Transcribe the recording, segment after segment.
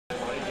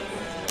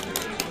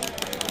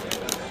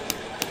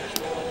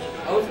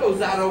let's go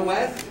Zato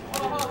West.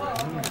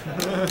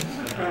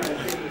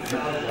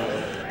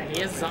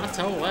 He is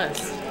Zato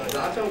West.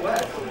 Zato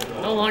West.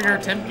 No longer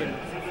Temkin.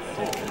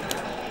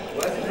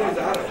 West is going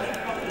Zato.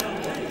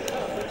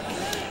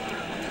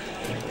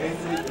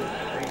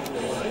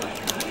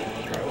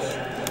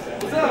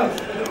 What's up?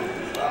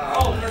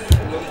 Oh,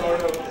 what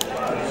sort of?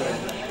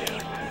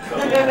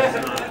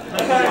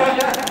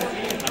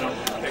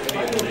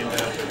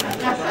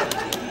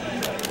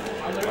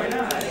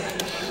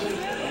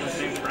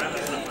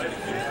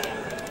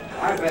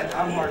 I bet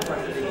I'm hard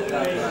pressed to beat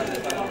that.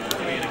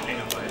 Being a king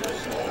of fighters.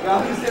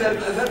 Well, you said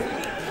that's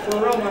for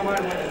real. My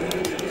mind went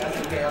immediately to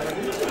SNK. I was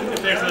like,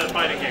 If there's a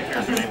fighting game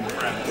character named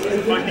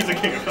Brad, he's a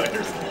king of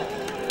fighters.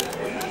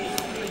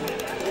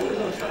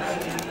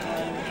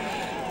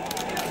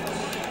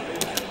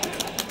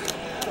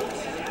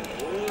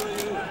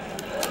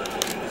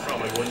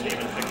 Probably wouldn't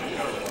even think to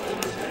go to.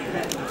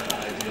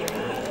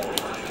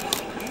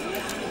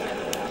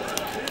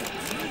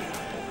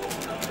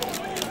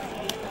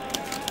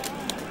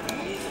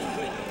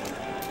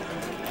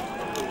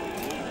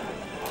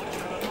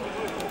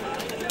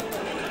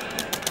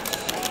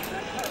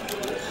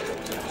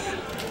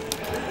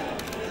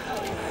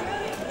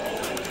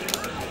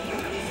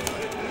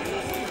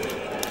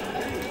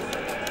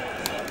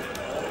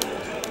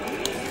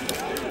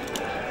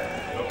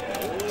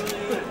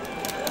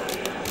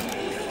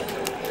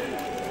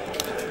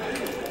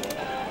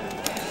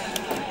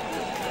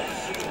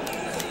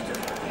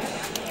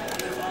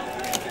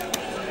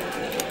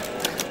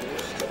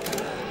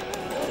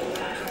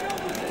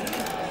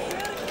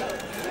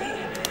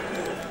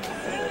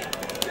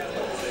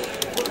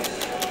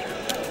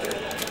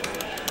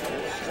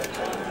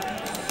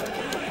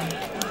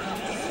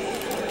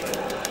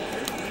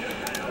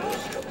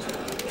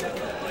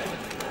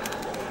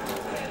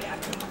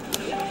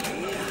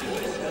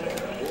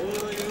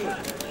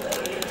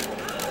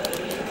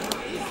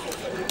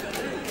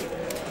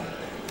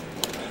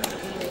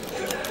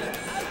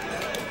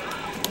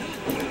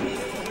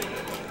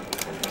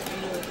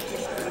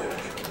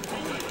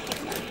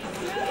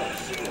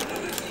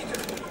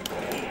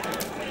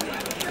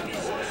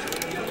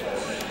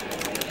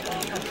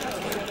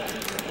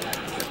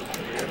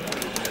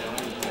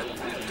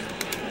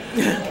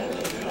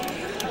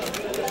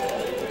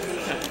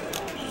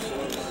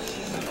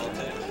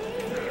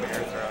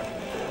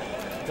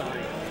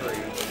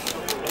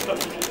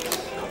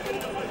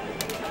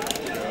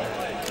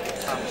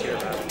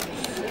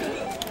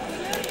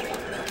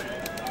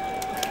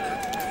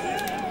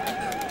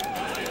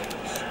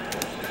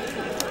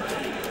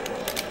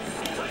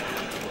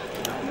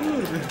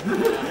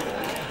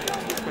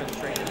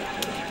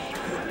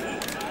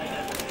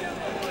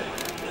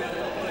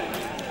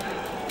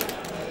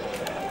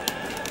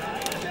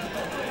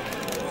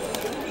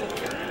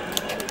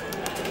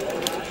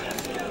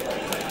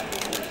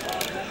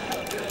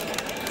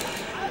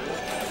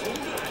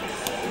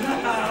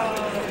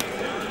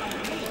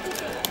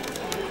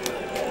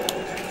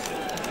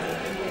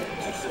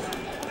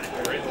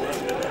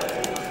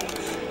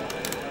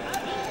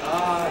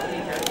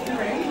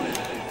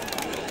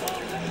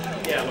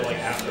 Yeah, but like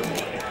after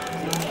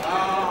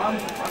I'm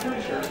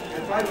pretty sure.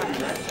 It's probably would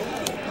be right.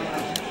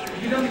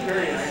 You know me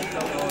very right. I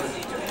don't know if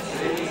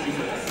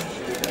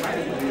it might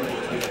even be like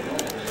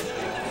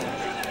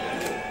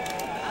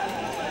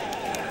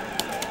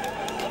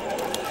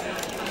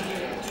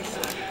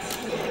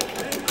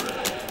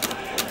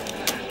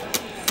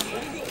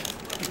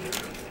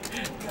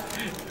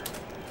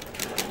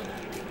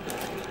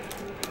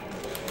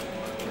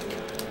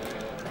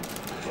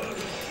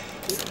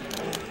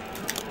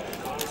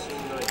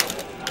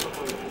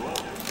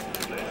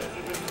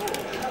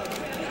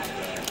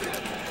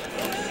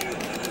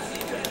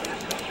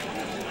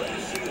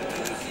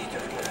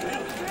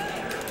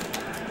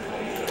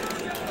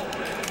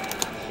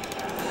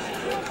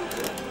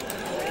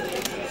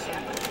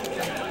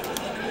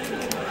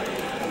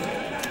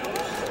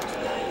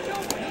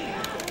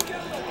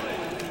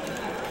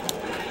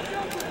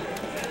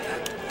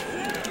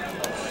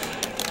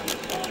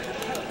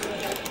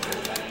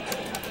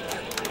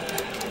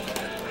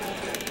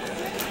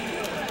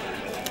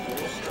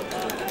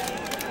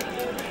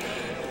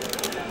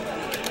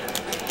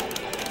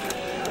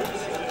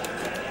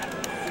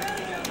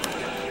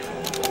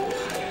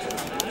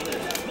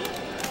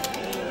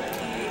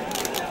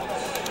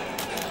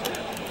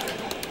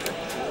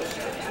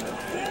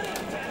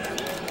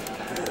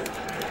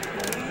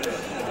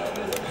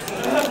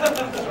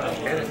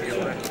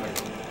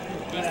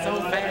He's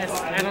so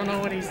fast, I don't know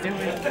what he's doing.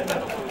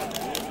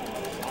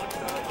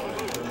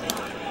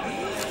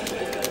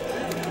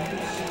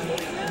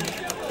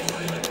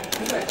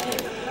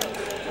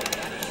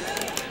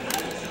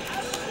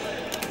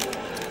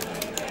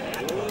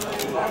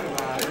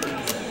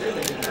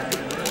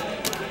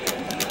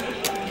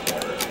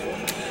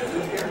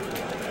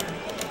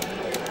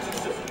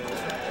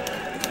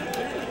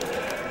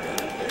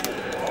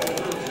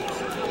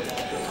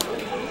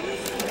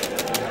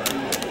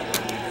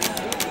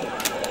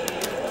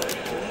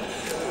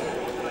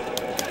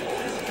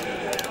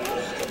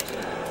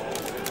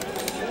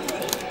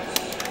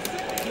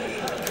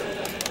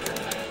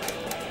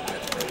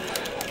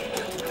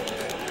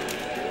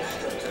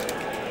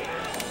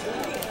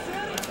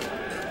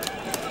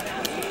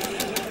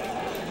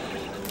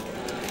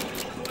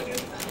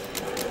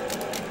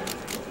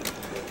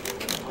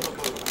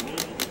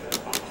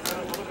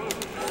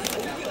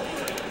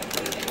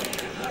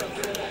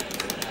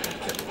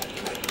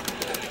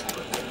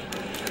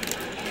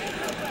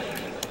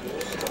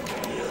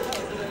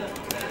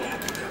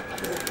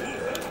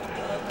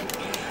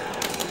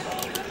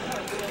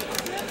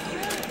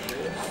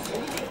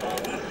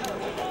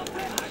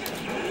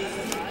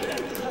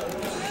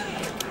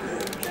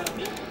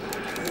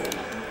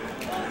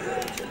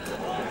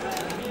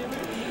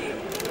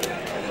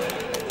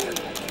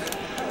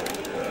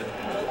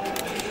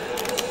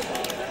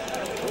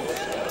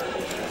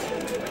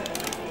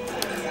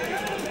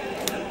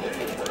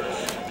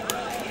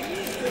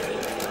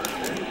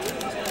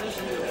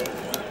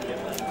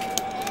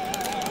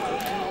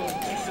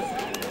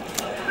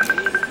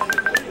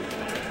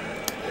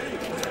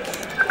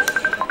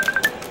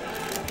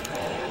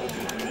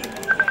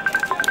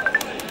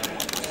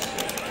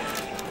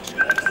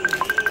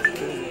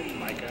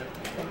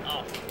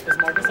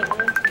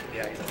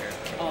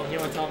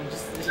 gonna tell him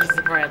he's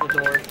probably at the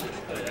door.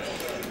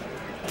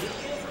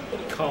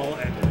 Call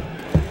ended.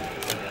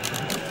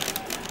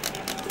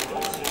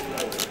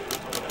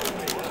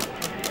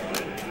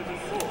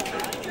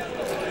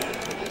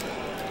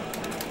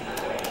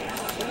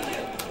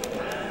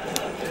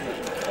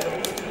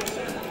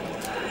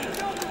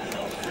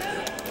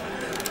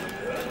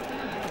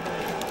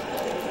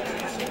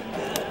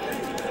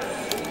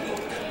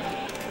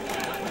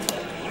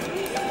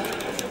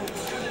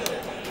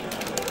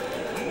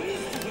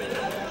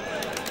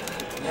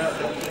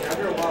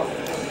 After a while, it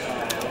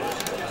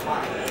becomes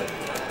hot.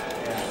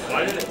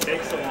 Why did it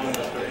take so long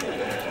to start?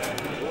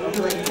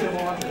 Like you get them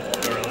on. Oh,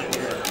 really?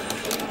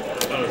 I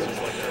thought it was just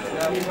like that.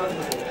 Yeah, he's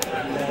uncomfortable.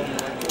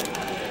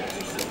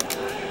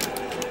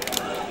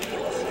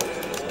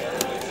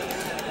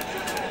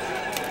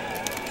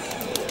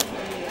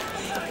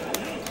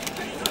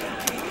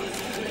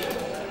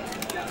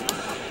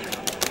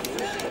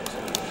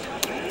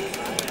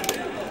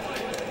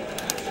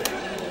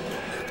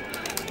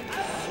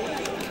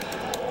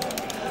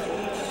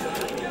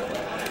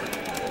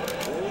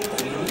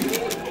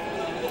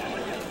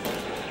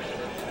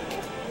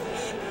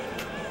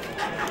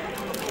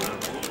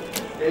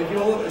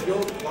 If you'll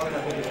long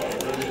enough,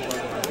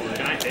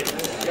 Can I hit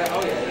this? yeah,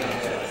 oh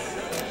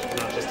yeah.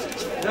 Not just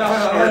No,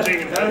 charging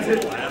and that's having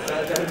it. to laugh.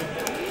 That'd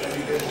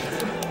be good.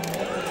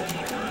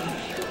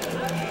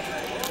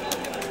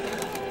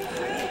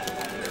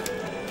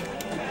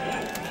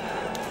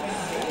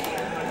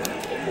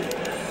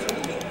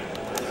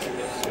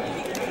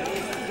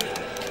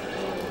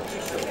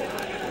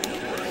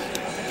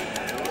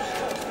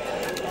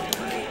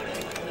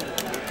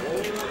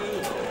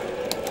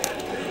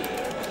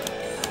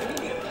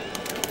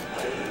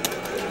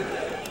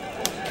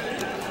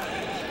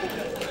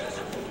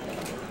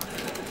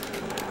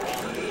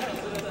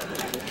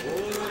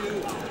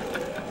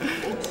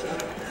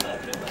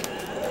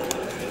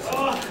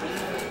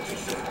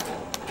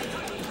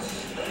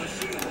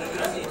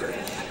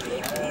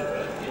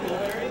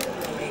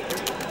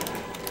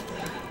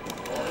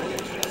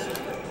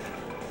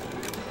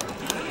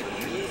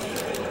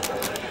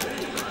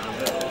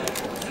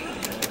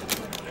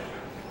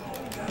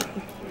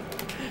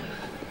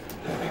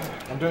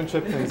 I'm doing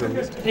chip things at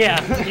least.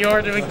 Yeah, you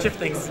are doing chip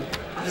things.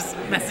 Just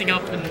messing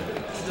up and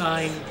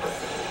dying.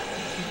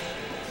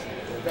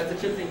 That's a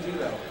chip thing too,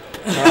 though.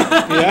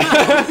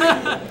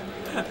 Yeah.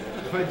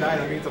 If I die,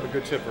 that means I'm a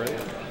good chip, right?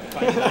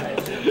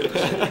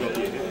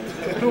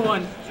 Who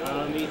won?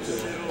 Me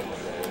too.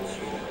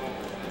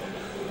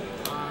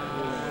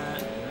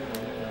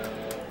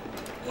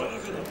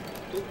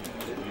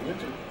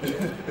 I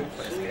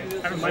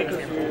have a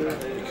microphone.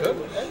 You could?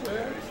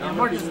 Yeah,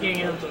 Mark is getting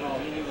him.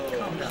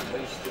 Calm down.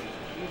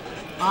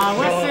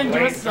 Weston, do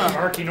us stuff.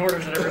 Marking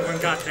orders and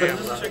everyone got jammed.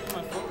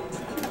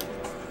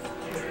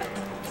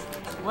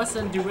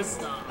 Weston, do us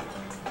stuff.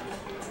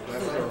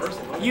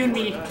 You and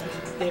me,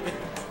 David.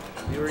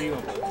 You or you?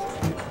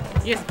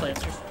 You have to play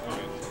upstairs.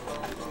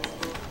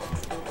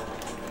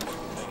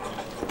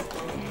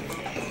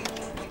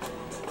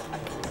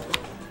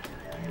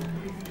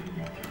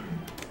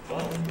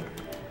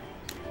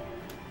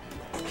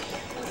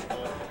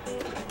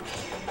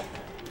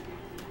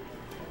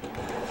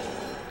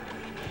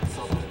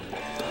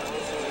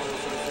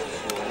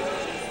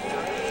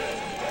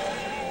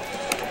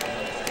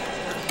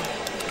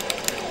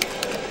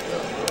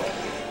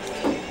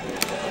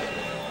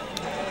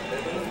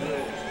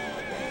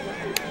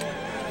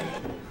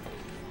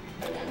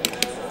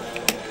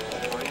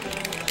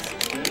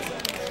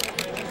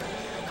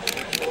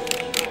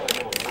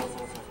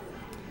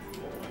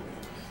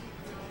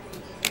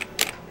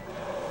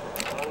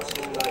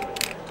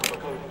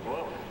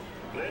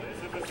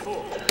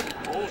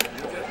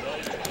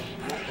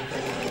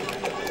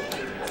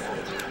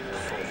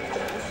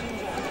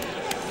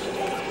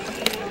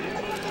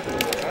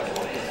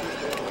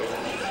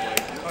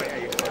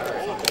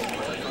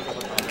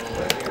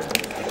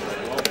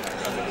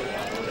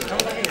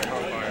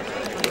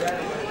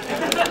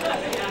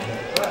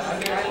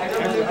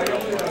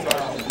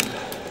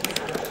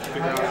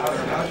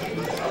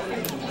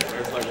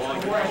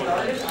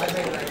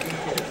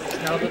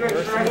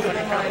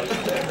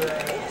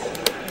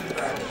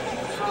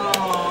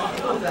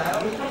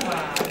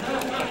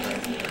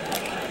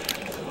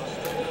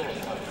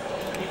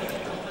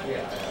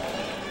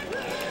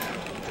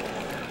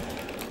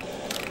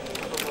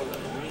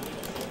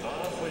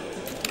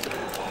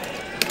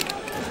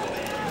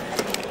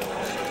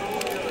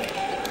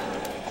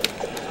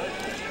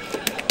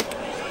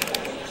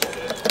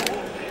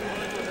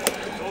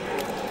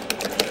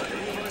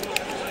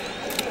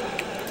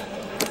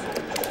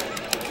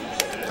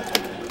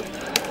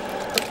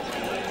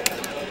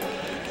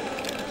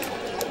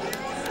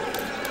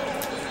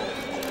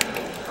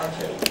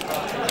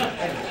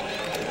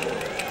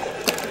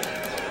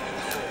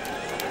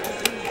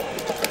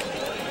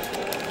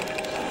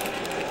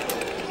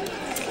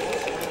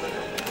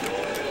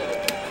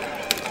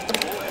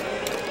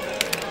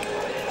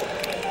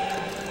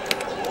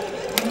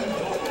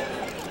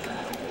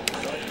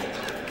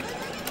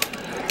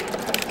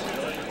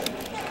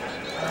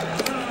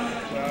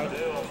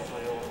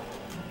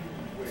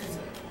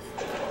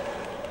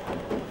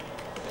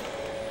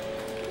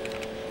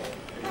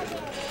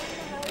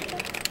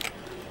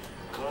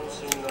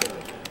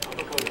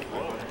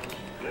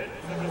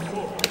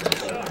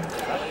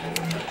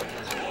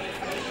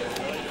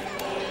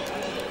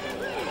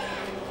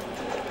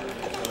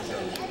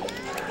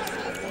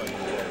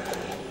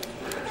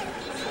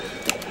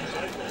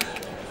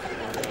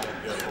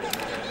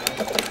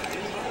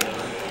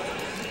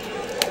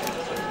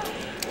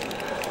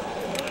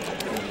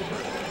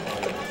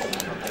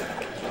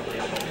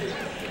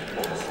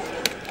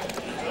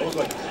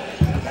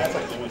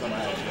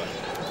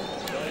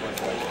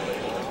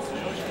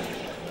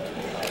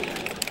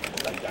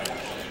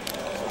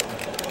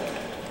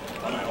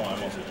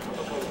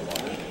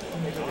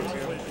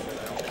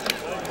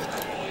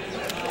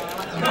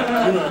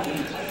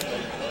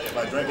 If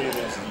I drank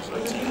anything else,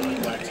 it's usually tea,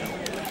 like black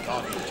tea,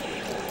 coffee, or tea.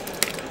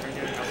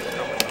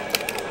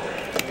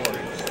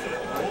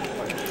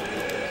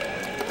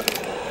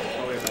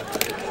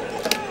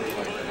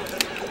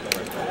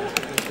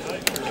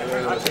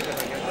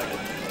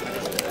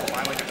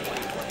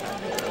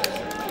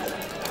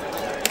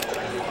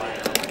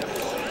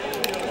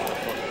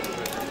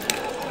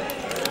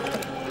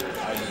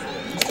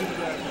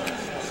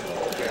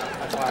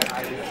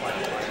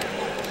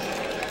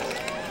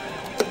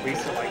 We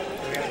used to like,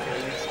 we had a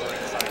convenience store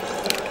inside.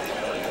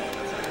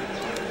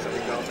 So we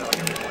go to like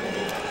every morning.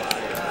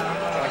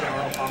 Like an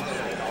oil pump.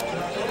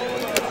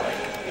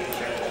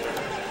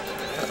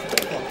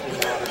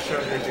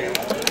 Sugar, dude.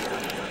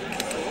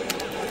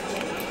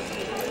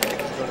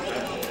 Just go to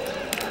bed.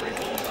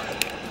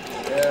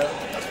 Yeah,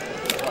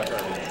 that's what I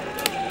tried to do.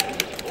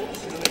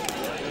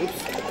 Oops.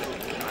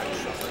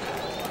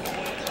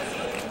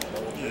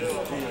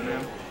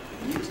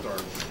 You need to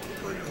start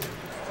bringing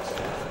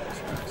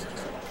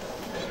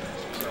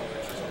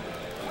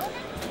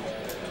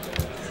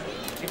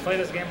You play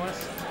this game,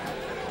 Wes?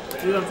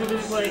 Dude, I'm too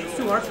busy playing. It's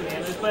too hard for me.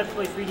 I'm just glad to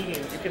play 3D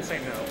games. You can say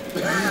no.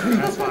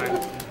 That's fine.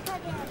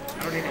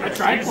 I don't need to I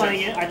tried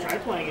playing it. I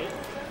tried playing it.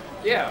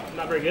 Yeah. I'm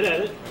not very good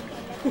at it.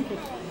 We'll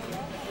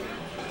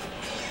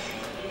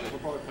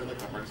probably play like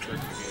the hard strike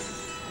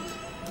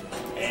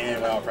game.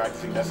 and while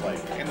practicing, that's like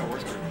And the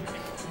worst game.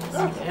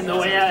 And the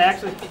way I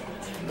actually,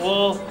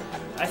 well,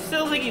 I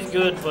still think he's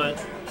good, but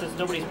since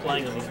nobody's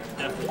playing him, he's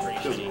definitely pretty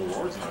because shitty.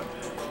 reward's not.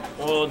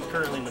 Well,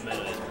 currently in the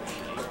meta, he's pretty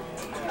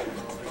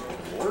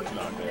Reward's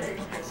not there.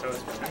 So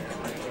it's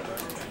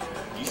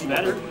You see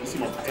Better. more. You see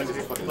more potential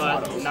for fucking shitty.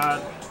 But autos.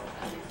 not.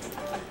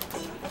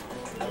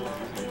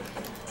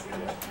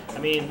 I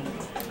mean,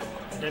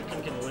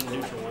 Deadkin can win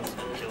neutral once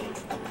and kill him.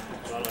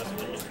 Lotto has to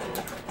win neutral.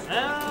 I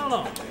don't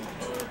know.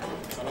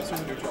 So let's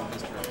win neutral on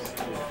his turns.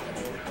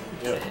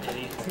 Yeah.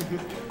 Pretty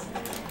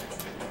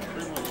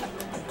Pretty much.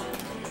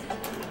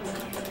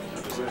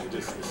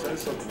 It says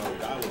something like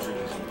God was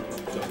reading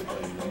something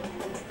playing.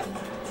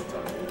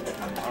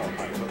 I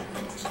don't know.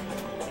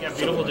 You got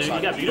beautiful dude.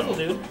 You got beautiful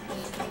dude.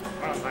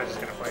 I'm just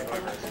gonna play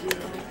whoever.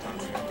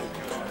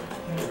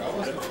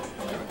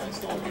 I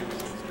installed games on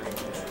stream.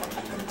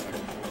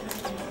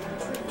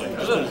 Like,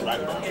 that's what it's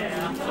right about.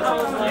 Yeah.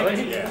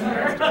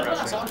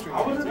 It's on stream. I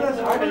was the best.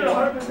 I did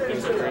 100%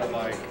 It's sure.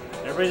 like,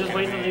 Everybody's just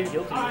waiting to leave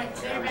guilty. Yeah,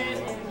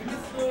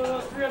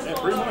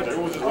 pretty much.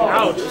 Everyone's just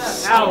Ouch!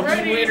 Ouch!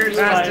 Winners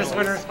Fastest finals.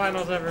 winners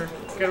finals ever.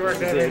 Good work,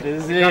 Danny.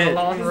 This is You got a it.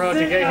 long road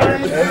to get here.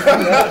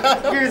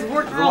 Here's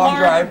work real Long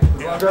hard.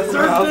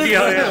 drive.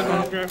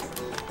 Yeah.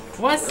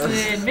 Weston,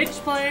 Mitch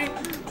play.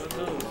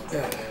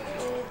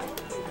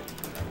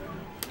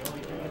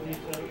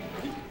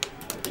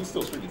 He's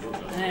still streaming good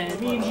though.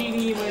 Me and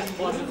GD win.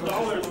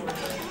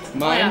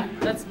 Mine? Yeah,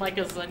 that's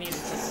Micah's. I need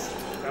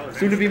to.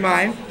 Soon to be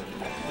mine.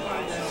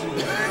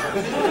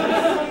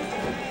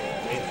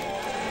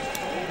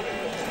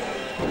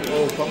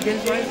 Oh, pumpkin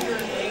spice?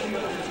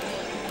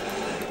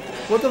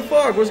 What the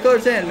fuck? Where's color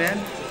 10, man?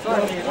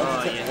 Sorry, man.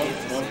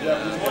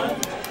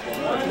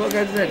 What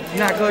color 10?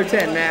 Not color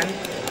 10, man.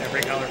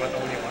 Every color but the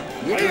one you want.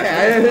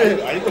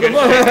 Yeah. What the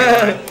fuck?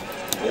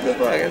 What the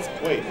fuck? That's,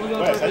 Wait,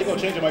 Wes, how you gonna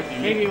change your mic to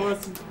you? Maybe it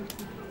was.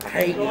 I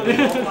hate you.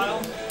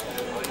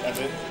 That's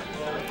it?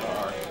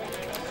 Alright.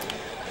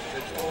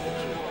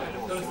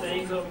 Go to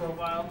settings, go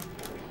profile.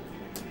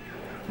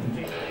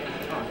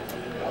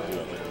 I'll do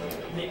that later.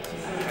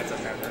 That's a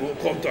never. Full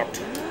contact.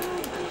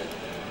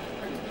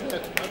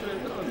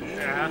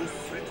 Yeah.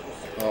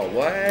 Oh,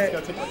 what?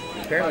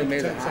 Apparently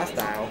made it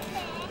hostile.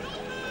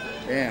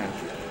 Damn.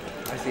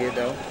 I see it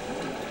though.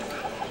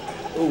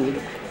 Ooh, look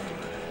at.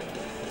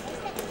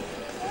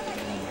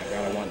 Oh my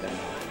god, I want them.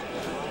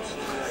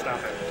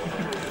 Stop it.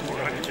 You're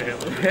going to jail.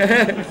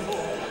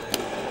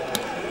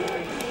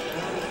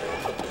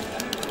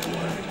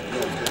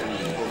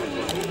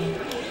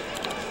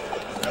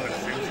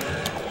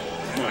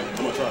 I'm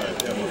gonna try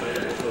it. Yeah, I'm gonna try it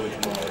early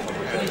tomorrow.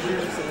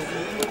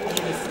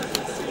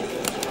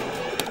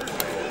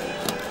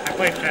 I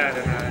played Chad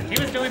and he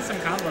was doing some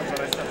combos, but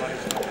I still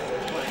liked him.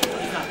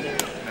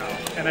 No.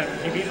 And then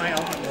he beat my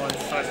Elton once,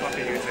 so I swapped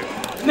to YouTube.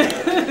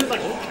 It's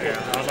like, oh.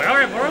 Yeah. I was like,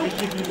 alright, bro.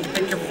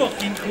 Take your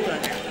fucking cool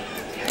out here.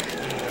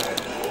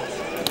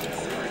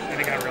 And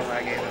he got real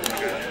laggy.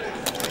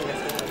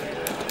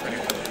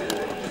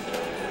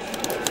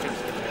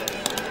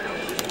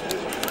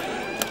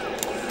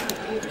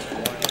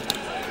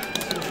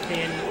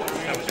 And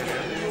I was like, that was your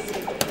hand.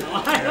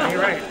 Yeah,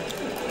 you're right.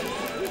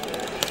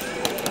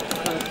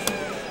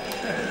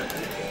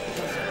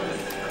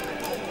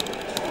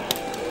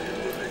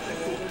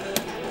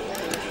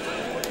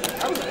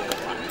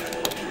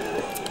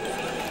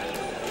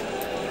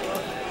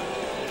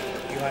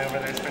 Eli over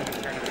there spending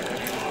the tournament.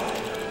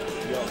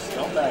 Yo,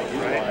 scumbag, you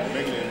are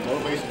making a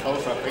motivation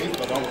post on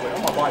Facebook. I was like,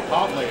 I'm gonna buy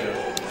COD later.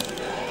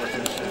 Or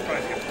some shit.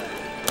 Probably good.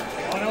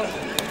 Oh no.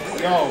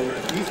 Yo,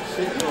 piece of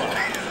shit, you are.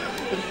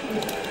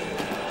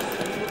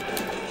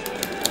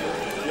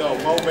 Yo,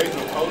 Mo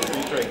Mason post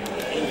me trading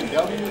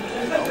AEW.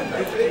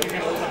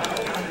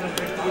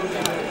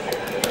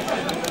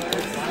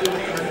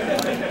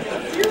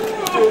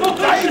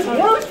 Dice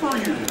works for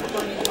you.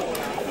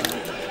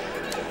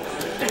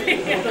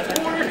 That's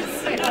worse.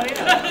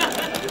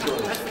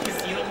 That's the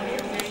casino money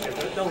you're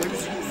paying. The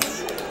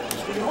losers.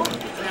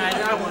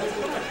 I won.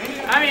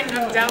 I mean,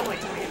 I'm down like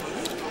 20.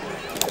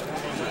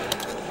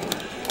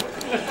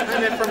 I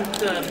mean, from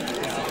the.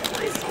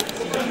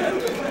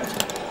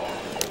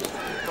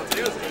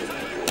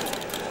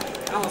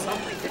 Alice, I'm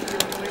like 50 or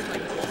like,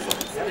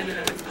 and then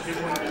it's a big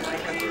one.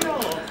 Like,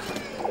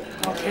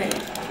 okay.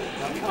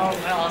 Oh,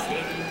 I lost 80.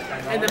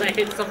 And then I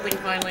hit something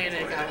finally, and I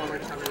won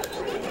like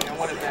 100. I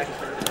won it back.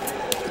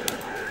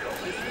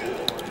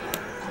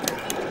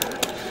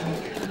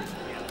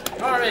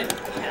 Alright.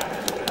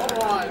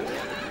 Hold on.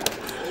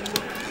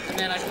 And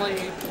then I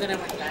played, then I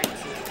went back.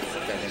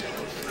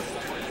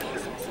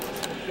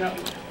 Yeah,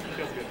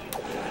 feels good.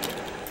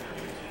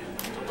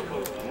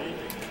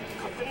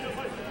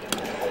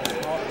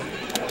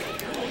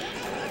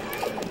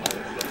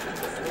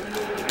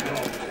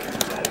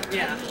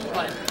 Yeah,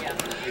 but yeah.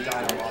 You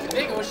die a lot.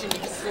 Big Ocean, you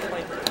can still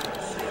play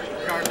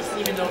regardless,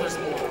 even though there's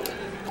more.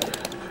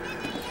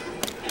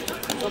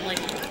 But like,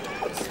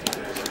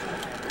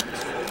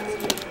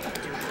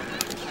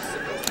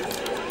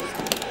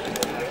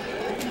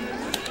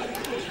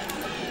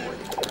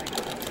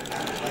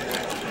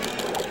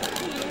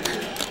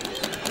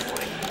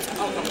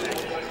 I'll come back.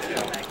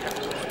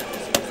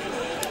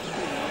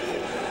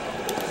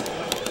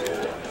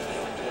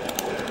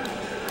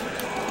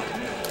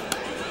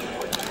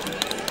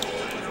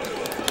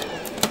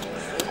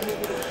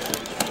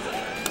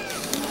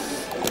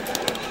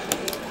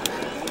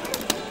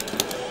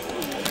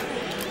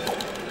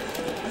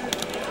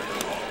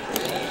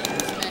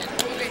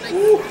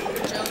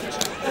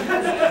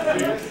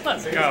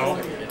 Let's go.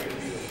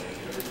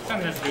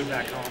 Send this dude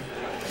back home.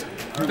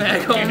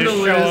 Back home to Just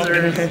show up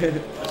and losers.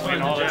 just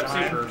win all the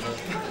time.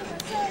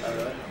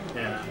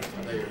 Yeah.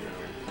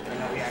 And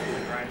now he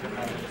actually grinds it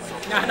home.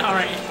 Not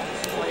alright.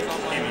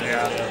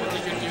 Yeah. Really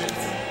good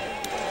dudes.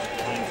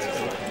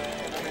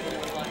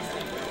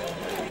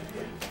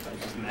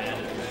 I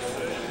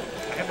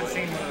haven't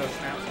seen one of those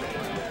snaps.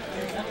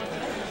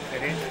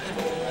 Did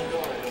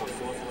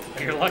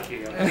he? You're lucky.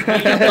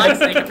 Yeah, Black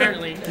Snake,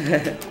 apparently.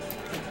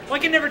 Well, I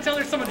can never tell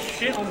there's so much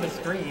shit on the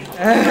screen.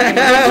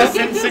 Like,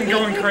 Simpson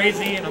going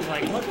crazy, and I'm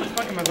like, what the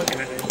fuck am I looking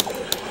at here?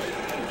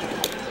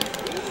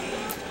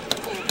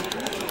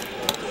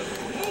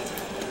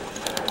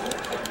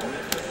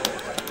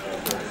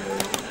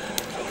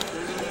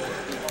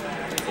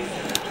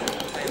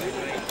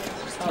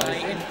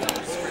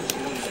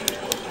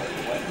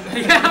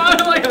 Yeah,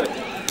 I'm like,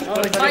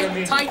 What does that even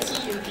mean? Thai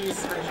tea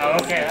infused. Oh,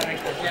 okay, that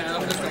makes sense. Yeah,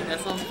 I'm just like, that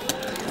sounds.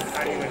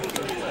 How do you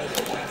infuse?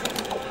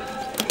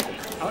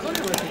 I was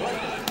wondering where she was.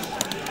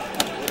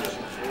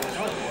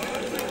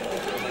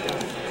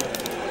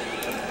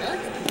 Really?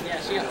 Yeah,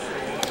 she got.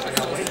 I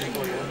got waiting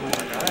for you.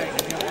 Alright,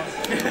 give me a one.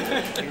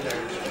 Be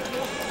there.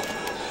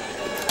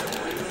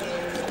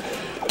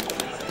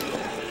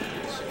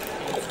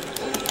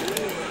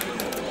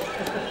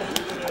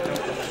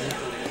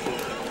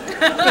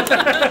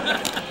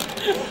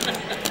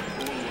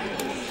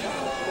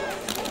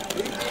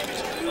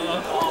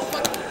 Oh,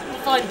 fuck.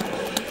 Fun.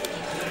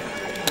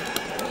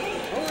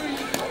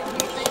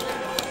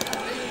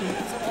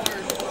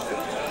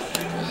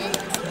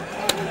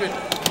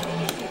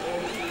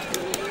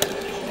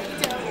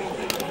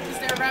 Is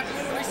there a rap in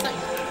my side?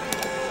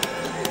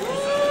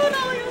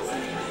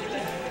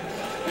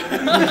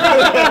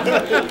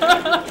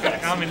 Got a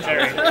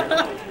commentary.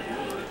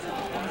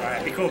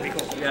 Alright, be cool, be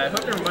cool. Yeah, I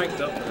hope you're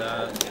mic'd up for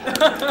that.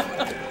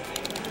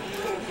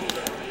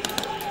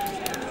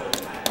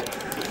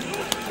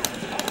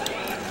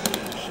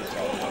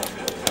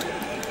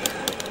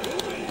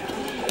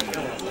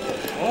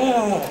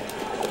 Oh!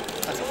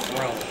 That's a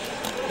throw.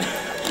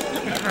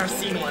 I've never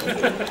seen one.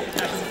 That's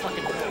a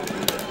fucking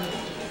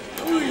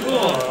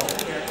Oh,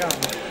 here it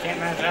comes. Can't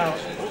match out.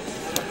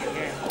 Fucking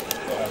game.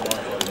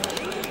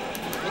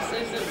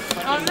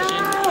 Oh no!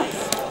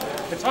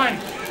 It's fine.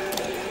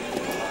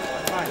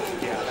 It's fine.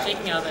 Yeah.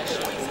 Shaking out that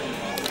shit.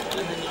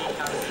 And then you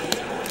counter.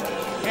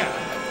 Yeah.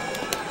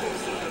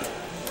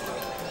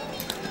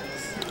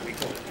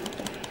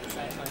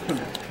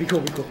 Be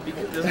cool. Be cool.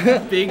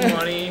 Just big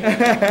money.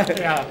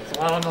 Yeah, it's a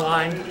lot on the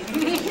line.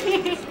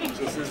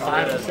 This is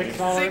 $6.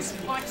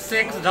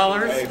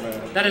 $6. Hey,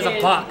 man. That is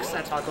a box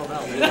at Taco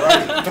Bell.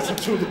 Right. That's a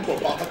 $2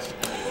 box.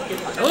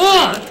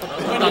 Ugh! What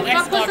the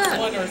fuck was that?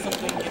 One or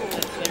something.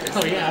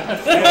 Oh yeah.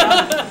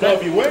 So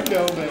if you win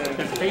though, then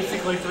It's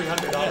basically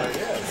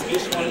 $300.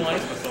 Each one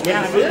like.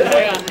 Yeah, I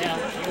Yeah. Yeah.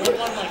 You won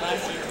one like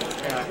last year.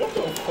 Yeah. what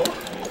the fuck?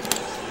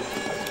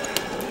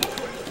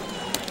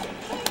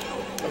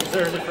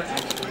 Observe it for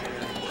action.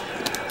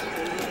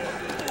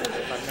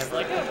 I've never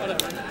Like, oh,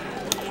 whatever.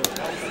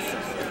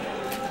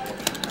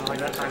 Oh, like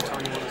that time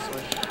Tony wanted to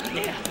switch.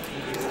 Yeah.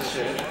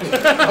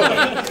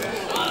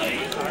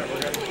 Alright,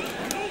 we're good.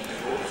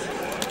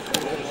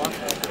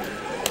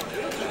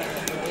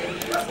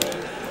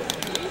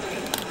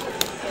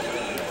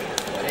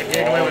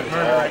 getting away with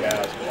murder right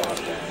now.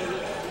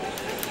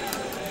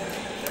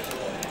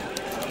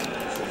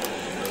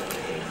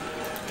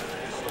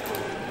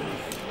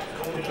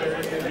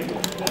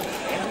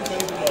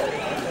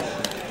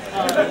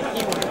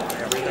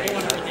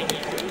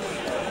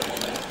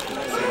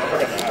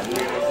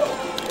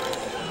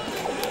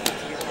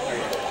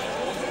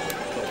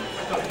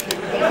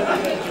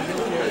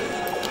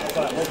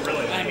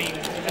 I mean,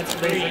 that's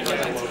pretty easy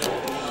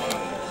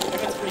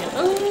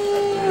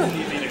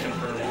to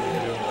confirm.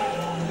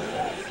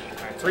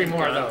 Alright, 3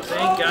 more of those.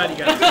 Thank God you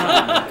got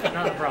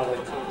Not a problem.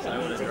 So I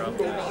would have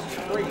dropped.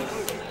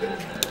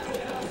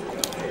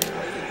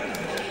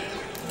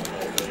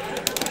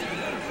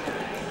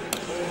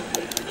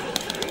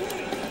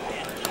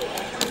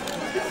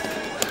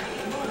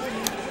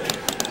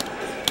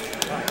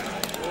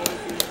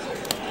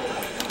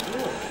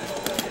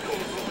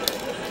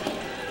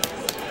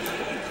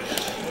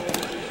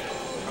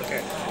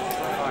 Okay.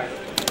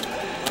 5.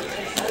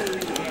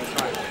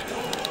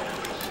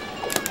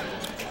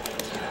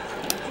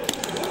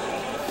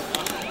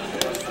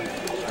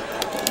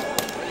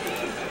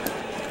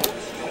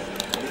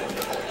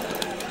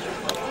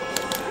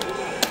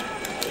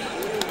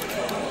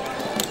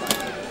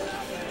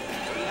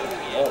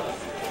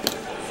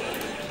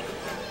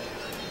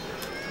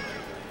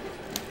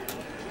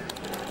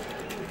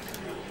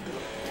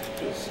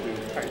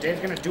 Alright,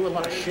 Dave's gonna do a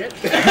lot of shit.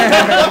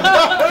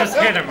 Just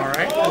hit him,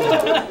 alright?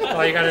 That's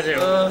all you gotta do.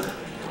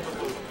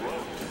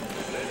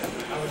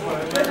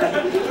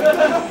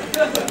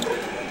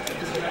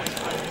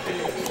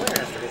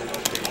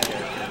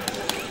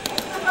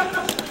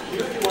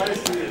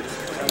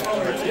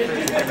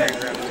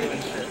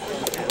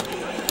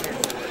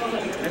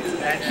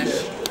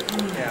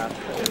 Yeah.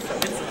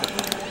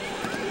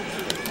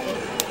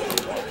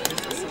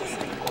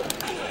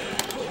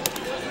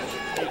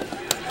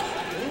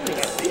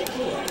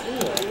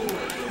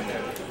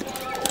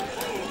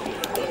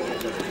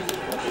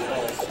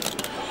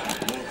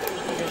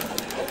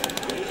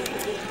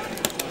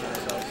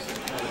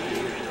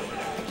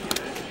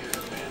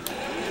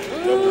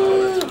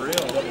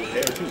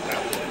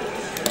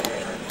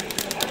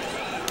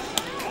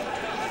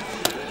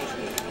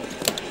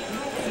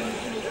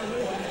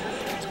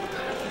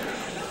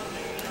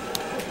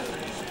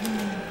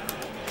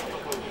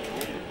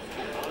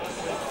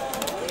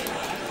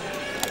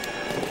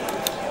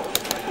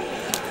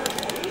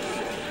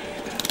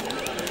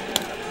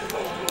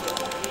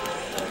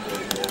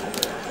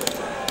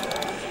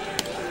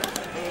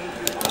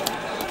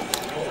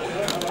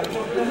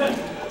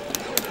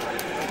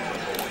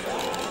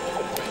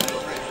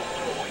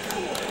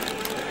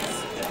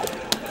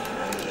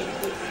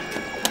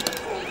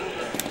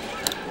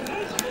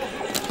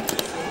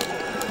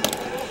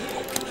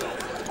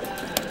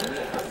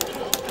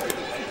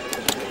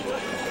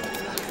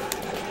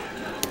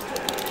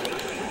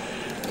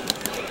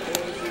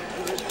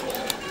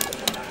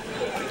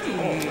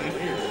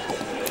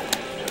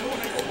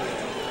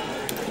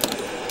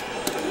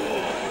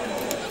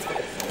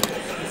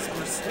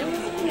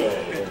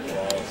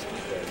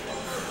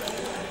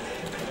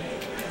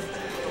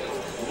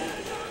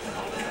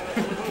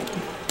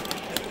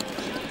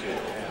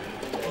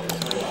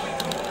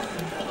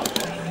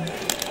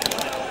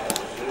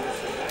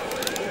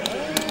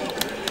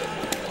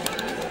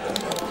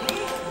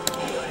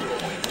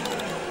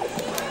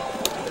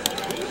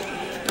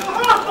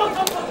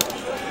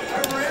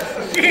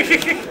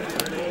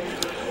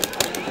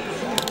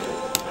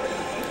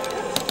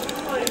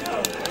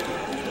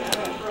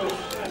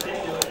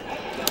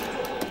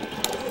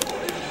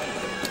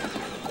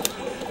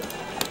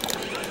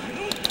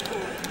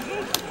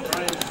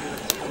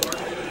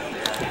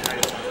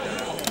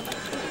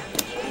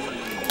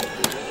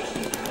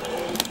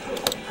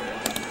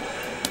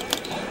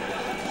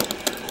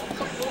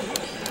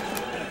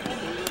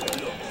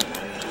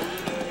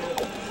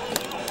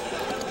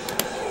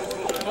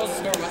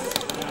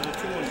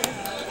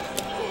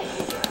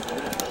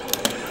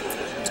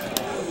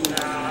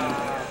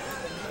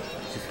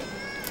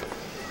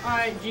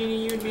 Alright,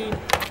 Genie, you and me.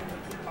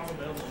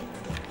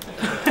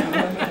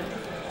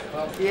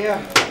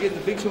 Yeah, get the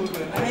big shows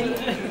with a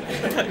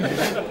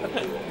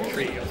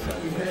Treat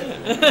yourself.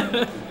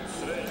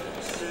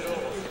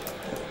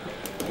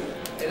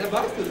 And that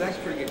box is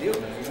actually a pretty good deal,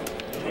 man, you know?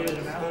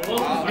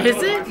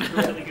 Is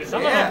it?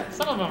 Some Yeah. of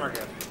them are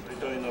good.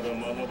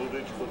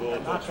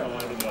 Not sure.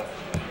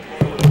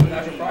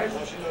 Natural price?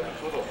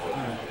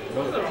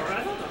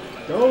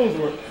 Those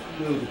were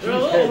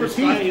the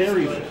cheese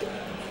carries.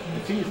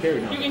 The cheese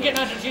carries. You can get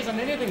nacho cheese on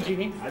anything,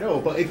 Genie. I know,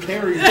 but it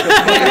carries. You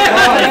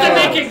can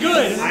make it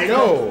good. I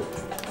know.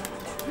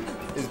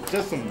 It's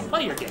just some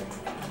Play your game.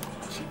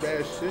 cheap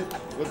ass shit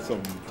with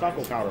some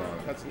taco powder on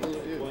it. That's literally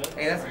it.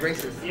 Hey, that's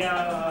racist.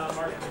 Yeah,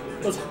 Mark.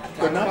 The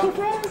nacho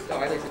fries? No,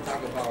 I think it's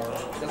Taco Power.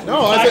 That's No,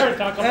 I I heard said.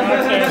 Taco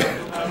Bell there.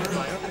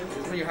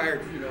 It's when you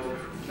hired, you know,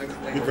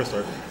 Mexican Good first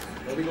start.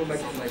 illegal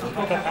Mexican language.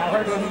 Taco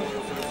Power.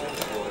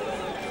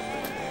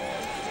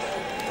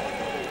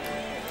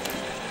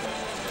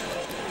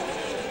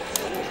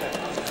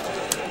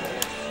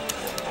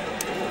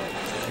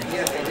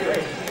 Yes, they do.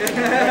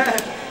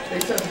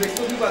 they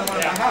still do by the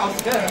one at my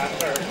house. Yeah,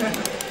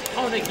 sure.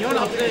 Oh, Nick, you want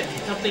to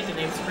update the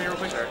names for me real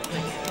quick? Sure.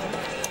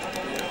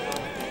 Thanks.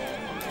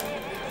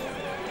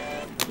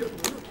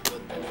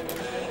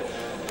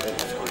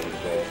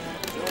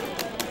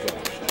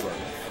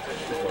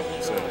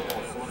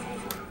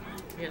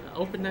 You gotta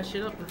open that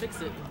shit up and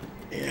fix it.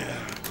 Yeah.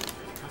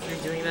 You're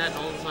doing that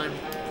all the time.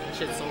 That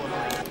shit's so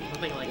annoying.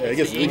 Nothing like Yeah, it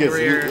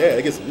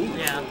gets loose.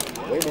 Yeah.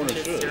 Way more than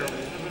it Shit's should. terrible.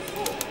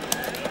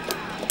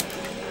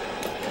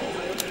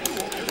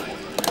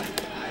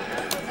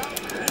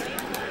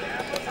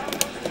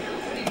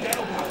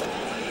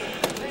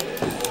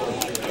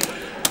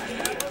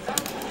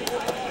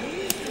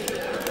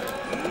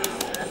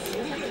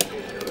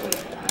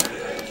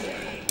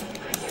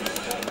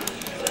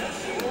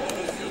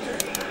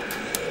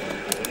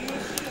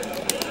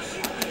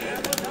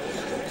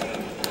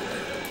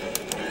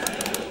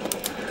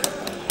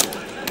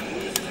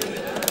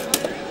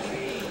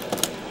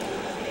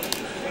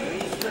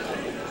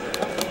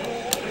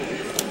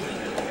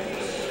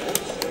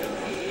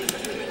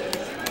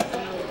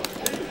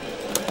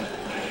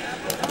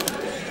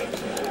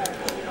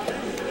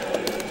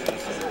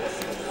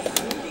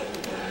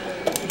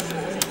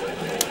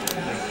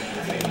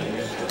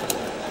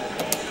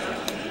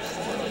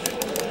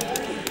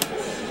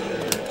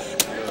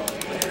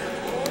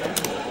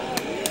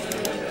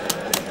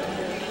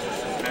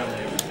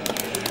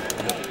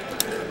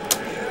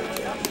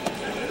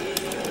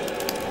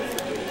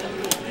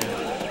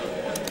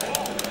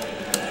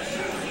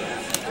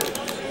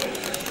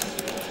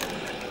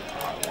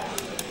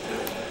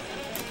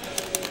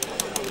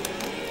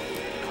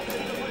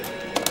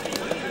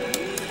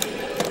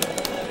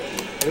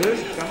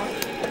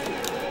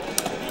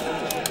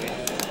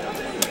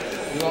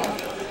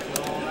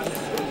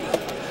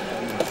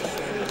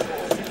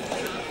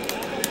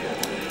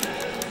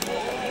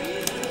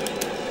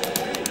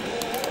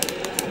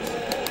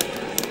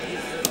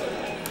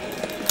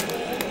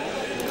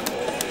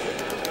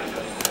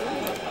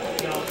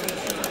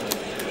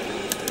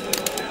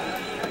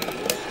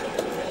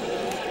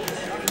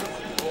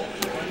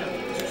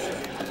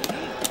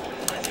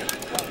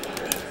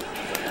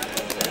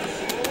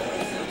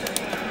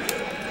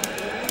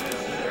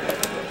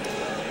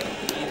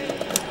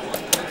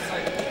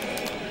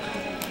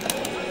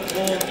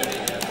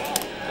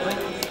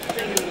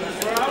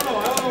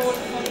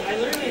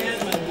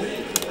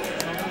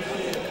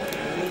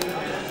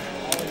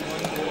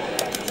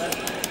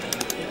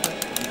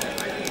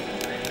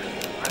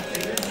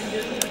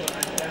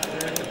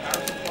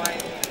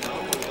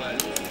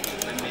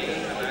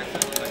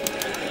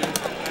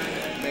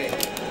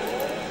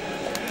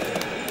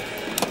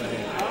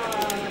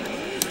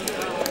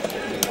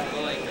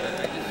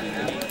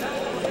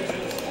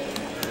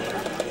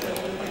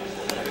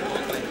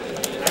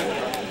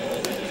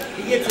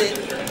 Gets it.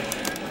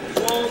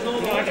 Well,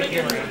 no, I can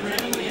hear him.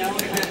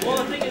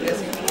 well, the thing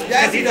is,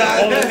 Yes, he He's the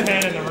does. oldest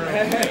man in the room.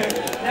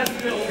 that's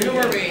the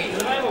Humor me.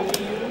 If I have a Wii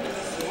U,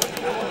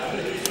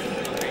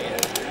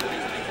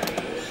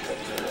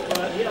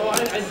 but yeah, well, I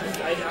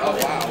Oh,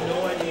 wow. have no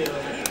idea.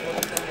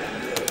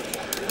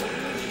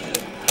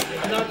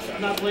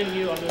 I'm not blaming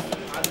you. I just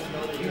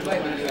know that You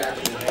might be you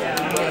actually. Yeah,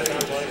 I know what it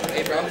sounds like.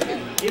 Hey, bro, I'm just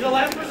kidding. You're the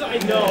last person I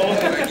know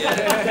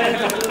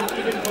that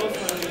even close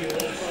to you.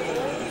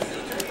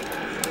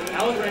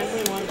 I was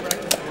randomly one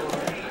breakfast tomorrow.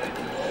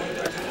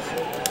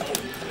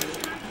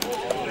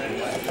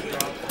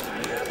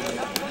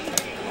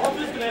 I'm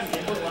just gonna have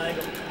input lag.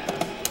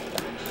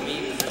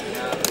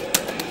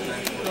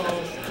 So,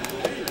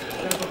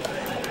 that's what I'm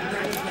saying.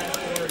 Practice match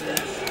forward,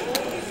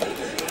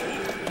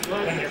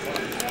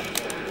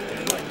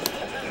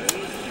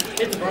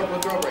 it's We'll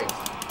throw breaks.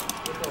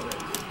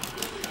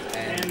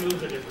 and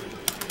moves are different.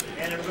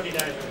 And everybody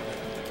dies.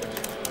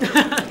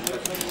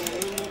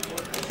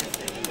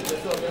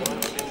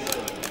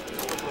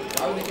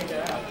 Why would they take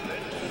that out?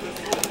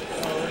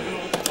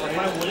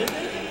 Why wouldn't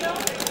they take it out?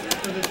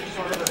 Because it's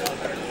part of her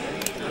contract.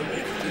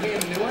 You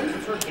gave him a new one?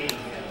 It's her game.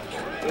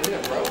 Was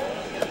it broke?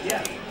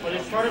 Yeah, but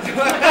it's part of her.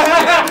 It's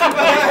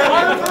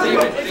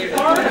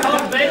part of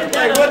Bayonetta.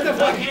 Like, what the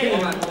fuck?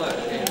 Game.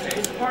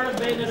 It's part of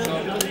Bayonetta.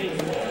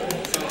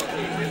 So,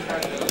 okay, this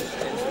part goes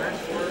in Smash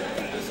 4,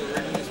 this was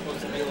originally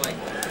supposed to be like,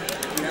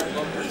 if you have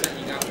 1%,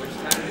 you got which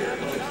time,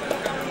 the which time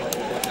counter will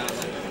go down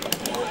like,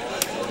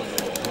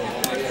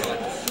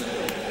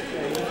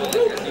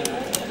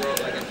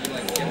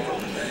 get more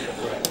percentage,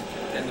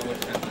 then the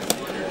which time like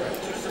 200.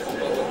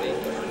 But what they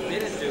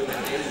didn't do is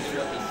they didn't do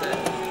what they said.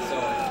 So,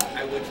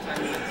 at which time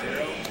you hit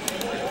 0,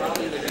 it's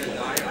probably either going to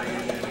die or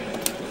you're going to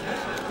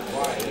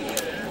Why?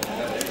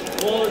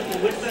 Well, the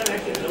which time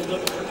actually builds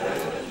up the first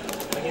time.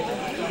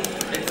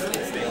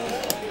 It's stale.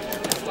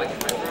 It's like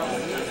if I throw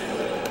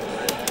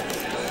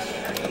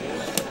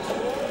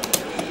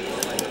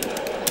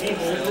He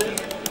holds it.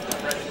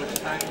 which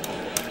time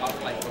off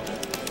like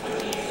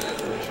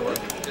short,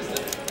 just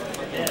a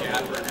fucking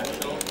jab or an F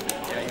tilt.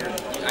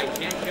 Yeah, I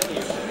can't kill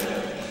you.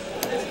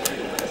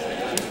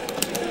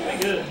 Pretty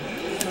good.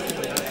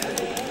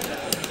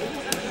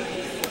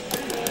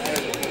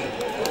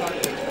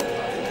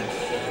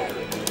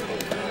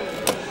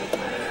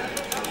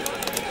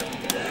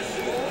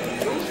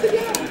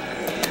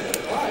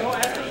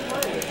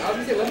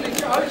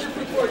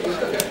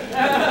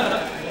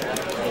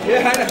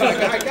 Yeah, I know.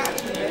 I got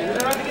you. You're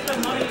about to get the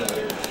money.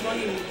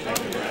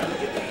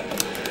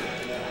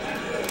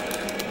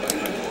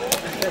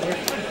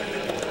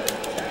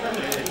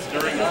 It's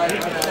during the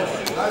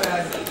My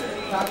bad.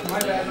 My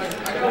bad.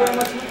 I got way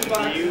much money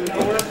back. Do you Now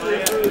we're up for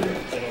your food.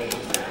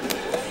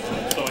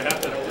 So I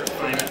have to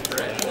time it for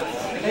it.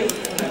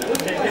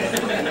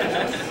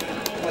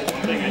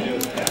 One thing I do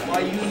is Why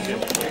you?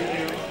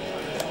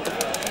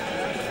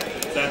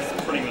 that's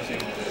pretty much the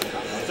only thing.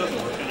 It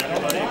doesn't work on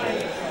everybody.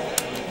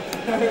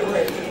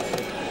 Wait.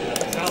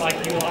 It's not like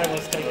UI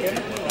was taken.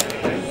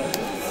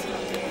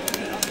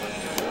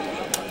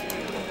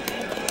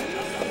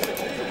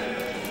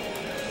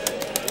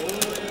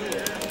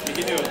 You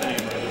can do it with any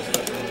other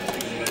stuff.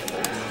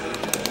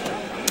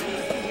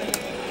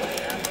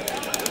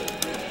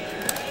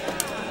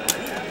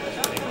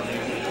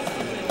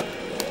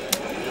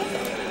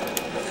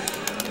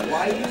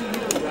 Why you here,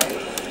 right?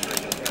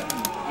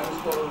 I was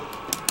told.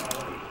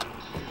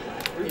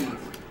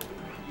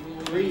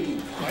 Breathe.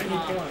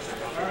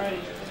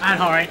 I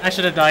know, right? I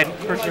should have died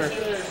for sure.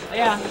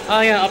 Yeah.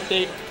 Oh yeah.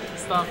 Update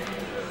stuff.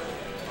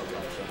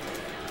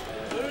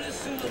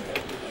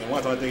 And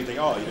once I think,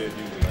 oh, you didn't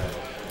do that.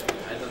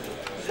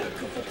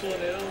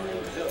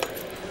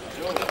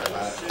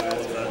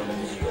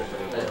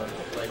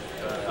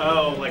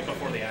 Oh, like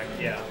before the act,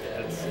 yeah.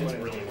 It's really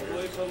weird. I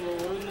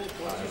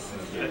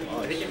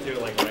think you can do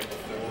it like right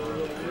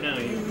before. No,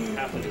 you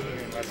have to do it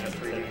unless it's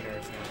 3D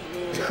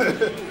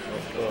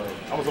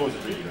I was always a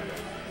video.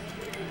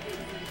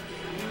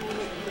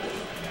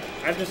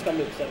 I've just come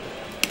to accept it.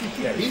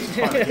 Yeah, he's just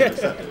trying to get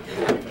accepted.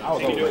 I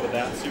was You can do it always with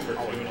that super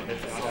tune.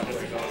 It's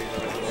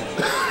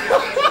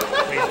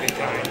please be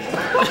kind.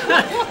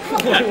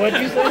 What'd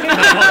you say?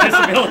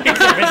 Disabilities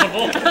are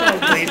visible. Oh,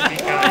 please be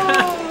kind.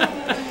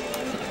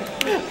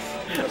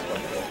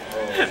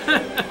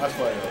 That's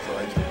funny, that's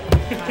right.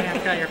 I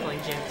forgot you're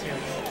playing Jam too.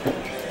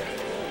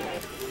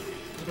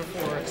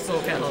 Before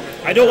SoCal.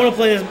 I don't want to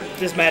play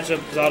this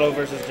matchup, Zato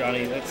versus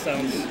Johnny. That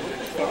sounds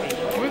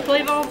fucking... We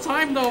play it all the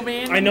time though,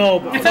 man. I know,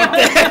 but fuck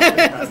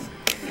that.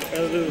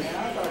 I'll lose. I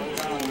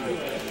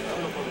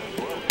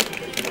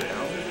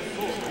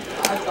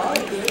thought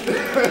it did.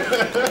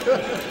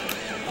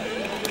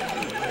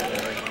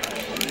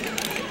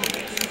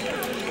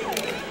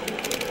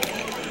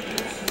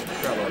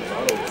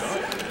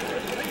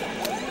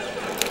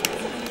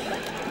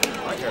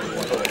 I carry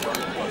one of those.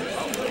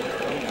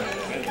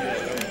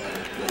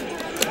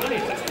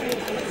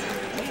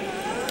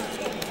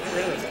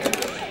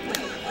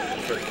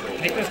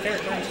 Make this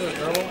character into a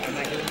girl and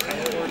I give him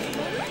teleports and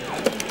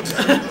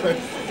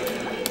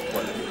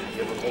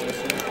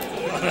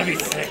oh, that'd be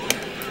sick.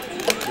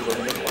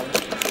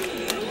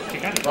 She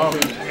kind of, I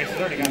mean, she's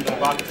already got that.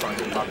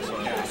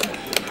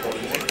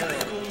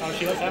 Oh,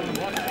 she does have them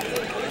what?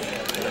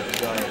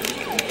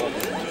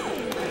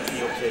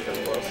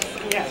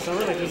 Yeah, so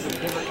really this is a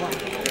different one.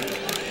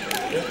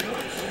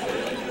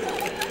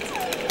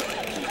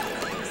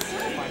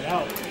 Find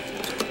out.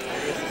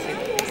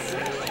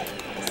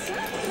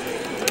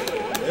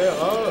 Yeah,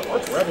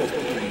 Arch Rebels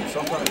will be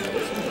sometime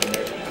this one.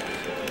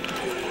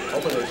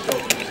 Hopefully they show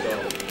some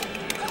stuff.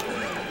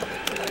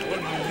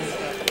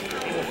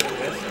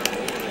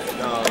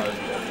 No,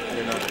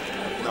 you're not.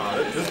 No,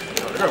 this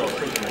they're gonna go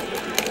crazy.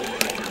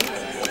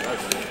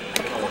 That's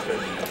all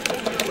crazy.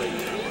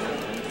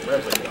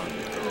 Rebs are done.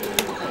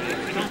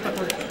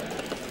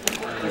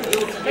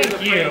 Thank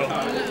you.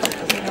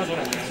 That's what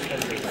I mean,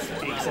 because he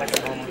speaks like a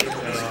normal human.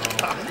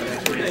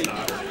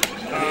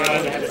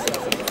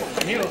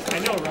 I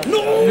know, right? No!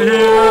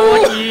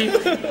 Lucky!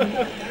 This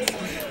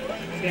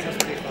game was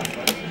pretty fun,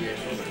 but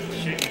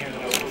shit hands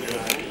out.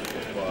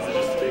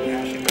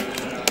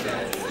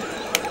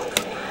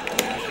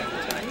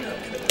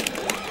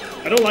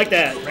 I don't like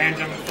that.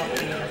 Random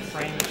fucking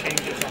frame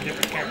changes on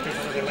different characters,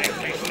 whether they lay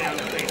face down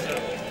or face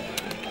up.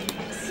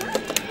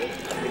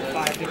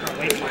 5 different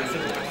weight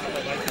classes.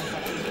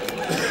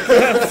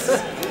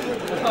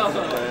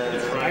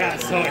 I got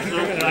so angry.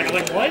 They're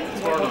like, what?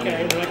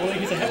 Okay. They're like, well,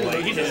 he's a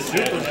heavyweight. He's a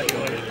super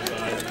heavyweight.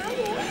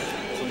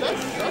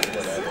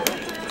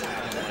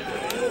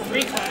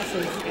 3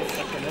 classes is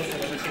like the most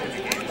I've ever seen in the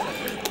game.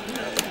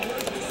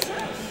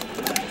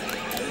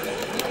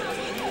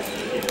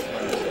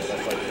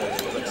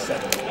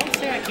 Don't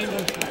say I came to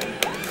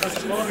that's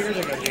 12 years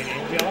ago, JD.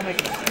 We all make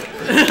mistakes.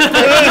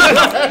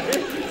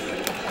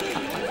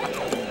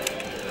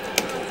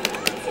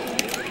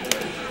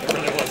 It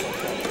really was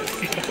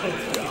like 12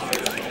 years ago.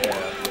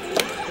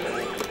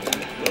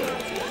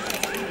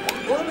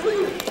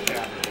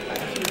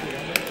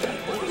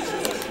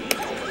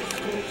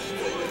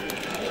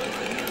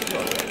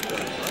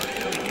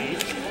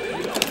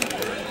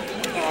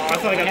 I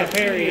thought I got the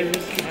parry.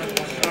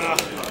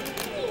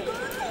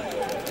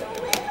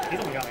 He's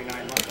only got like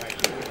 9 months,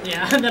 actually.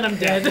 Yeah, and then I'm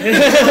dead. I'm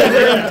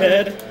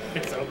dead.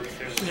 It's over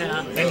soon.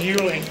 Yeah. Then you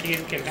and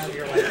Keith can have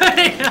your like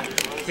Yeah.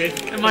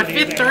 5th, And my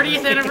 5th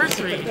 30th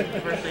anniversary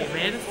birthday,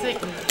 man. It's sick.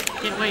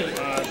 Can't wait.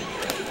 At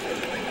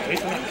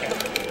least I'm not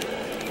counting.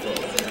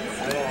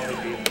 I will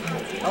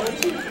always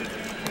be.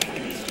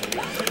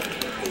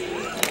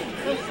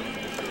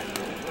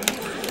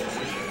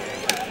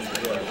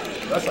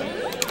 That's like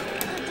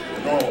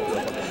normal.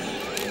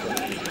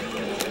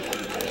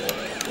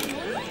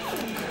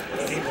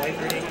 Does he play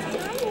 3D?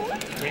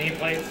 When he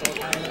played Soul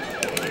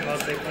Calibur, he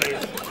mostly plays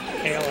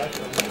KLF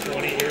from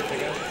 20 years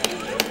ago.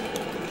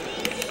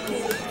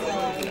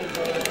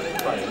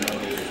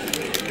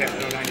 Yeah,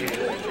 no,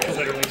 98.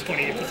 Literally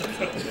 20 years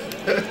ago.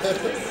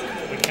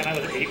 When Ken, I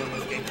was 8 when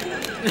this game came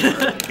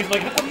out. He's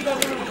like, how come you guys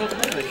never go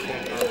play this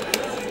shit?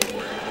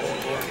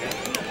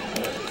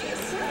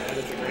 That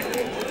is a great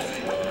game.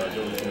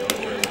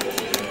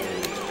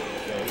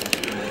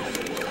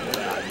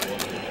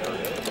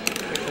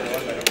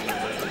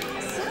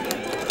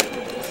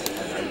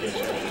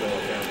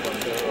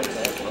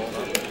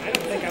 I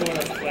don't think I would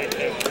have played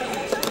that.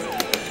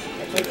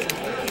 I played some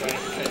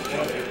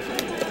other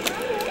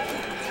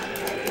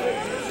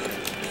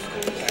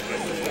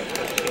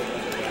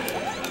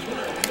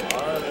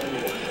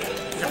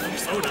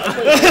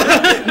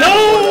No!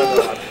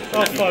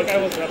 Oh fuck, I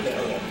was up there.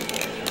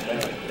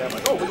 Yeah, I'm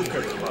like, oh, where's this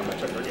character from? I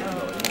checked her game.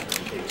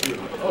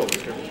 Oh,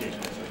 this character changed.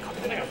 I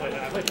think I played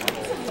that. I played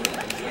Marvel.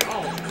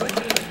 Oh,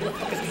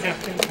 it's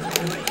Captain.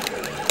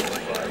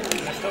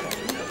 Messed up.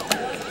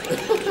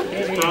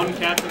 From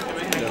Captain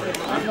Command.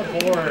 On the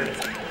board.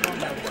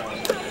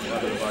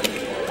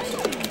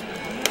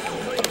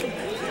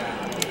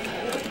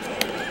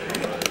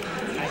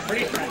 I'm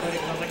pretty sure I played it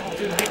because I was like, oh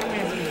dude, Mega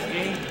Man's in this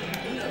game.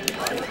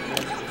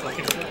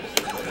 Fucking sucks.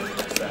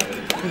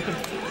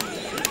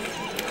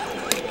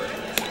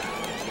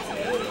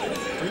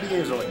 3D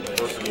games are like the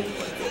first games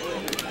like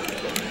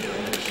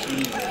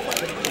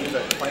games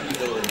that finally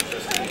go and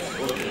just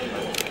Well,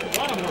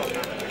 I don't know about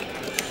that.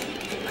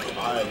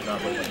 I have not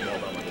played much more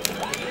about my game.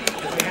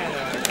 Because we had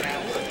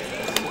Cats.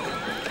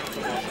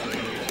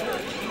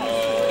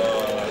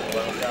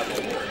 Round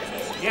Castle.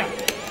 Yeah.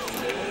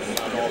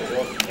 I'm all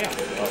for it. Yeah.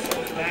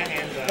 That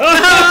and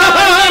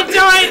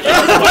Do it! I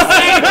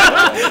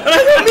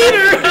don't need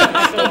her!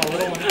 so a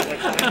little one has like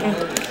 5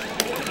 hours.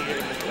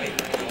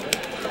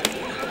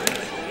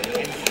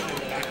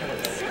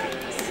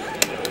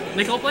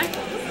 Nickel play? $5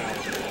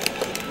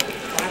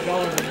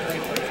 and play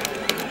for an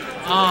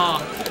hour. Oh.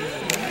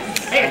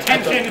 Pay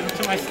attention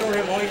to my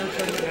story while you're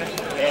turning the match.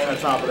 And on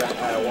top of that, I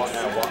watch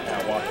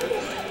it.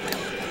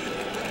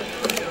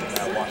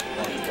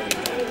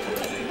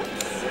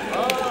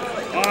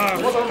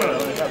 What's up, man?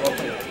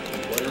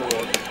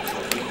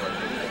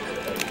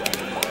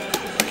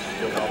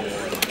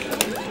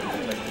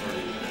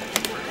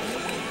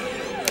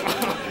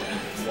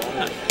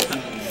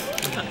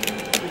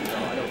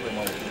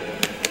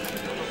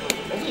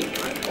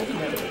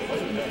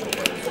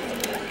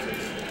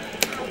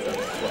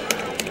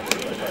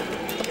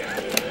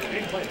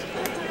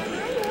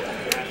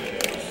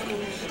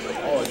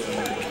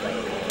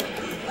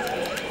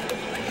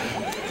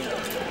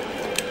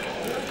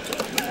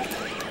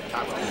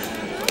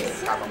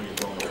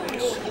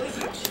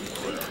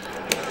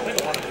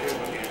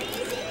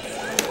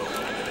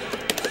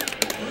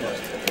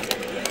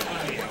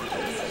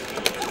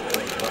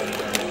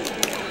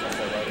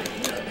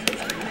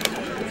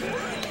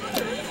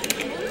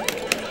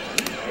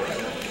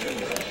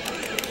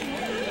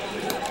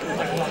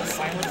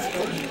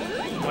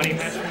 Money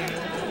match for you.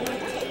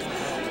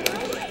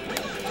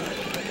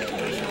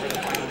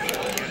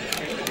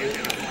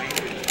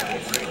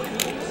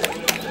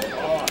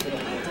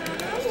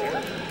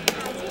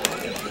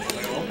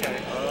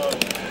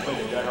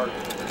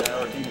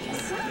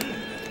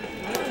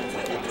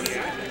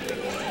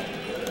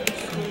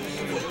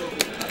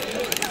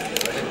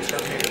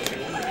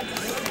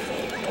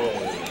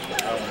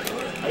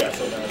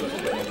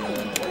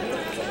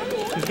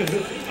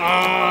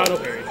 Ah, no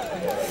parry.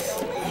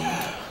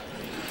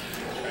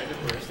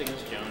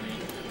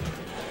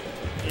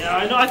 Yeah, I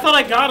know. I thought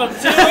I got him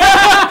too.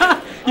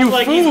 You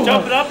like, fool. he's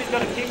jumping up. He's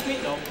gonna kick me.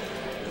 No.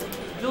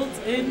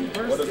 Built-in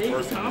burst aid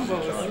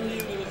combos.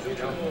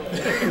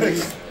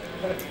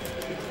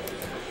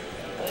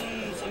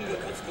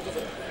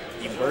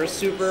 You burst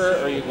super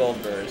or you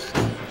gold burst?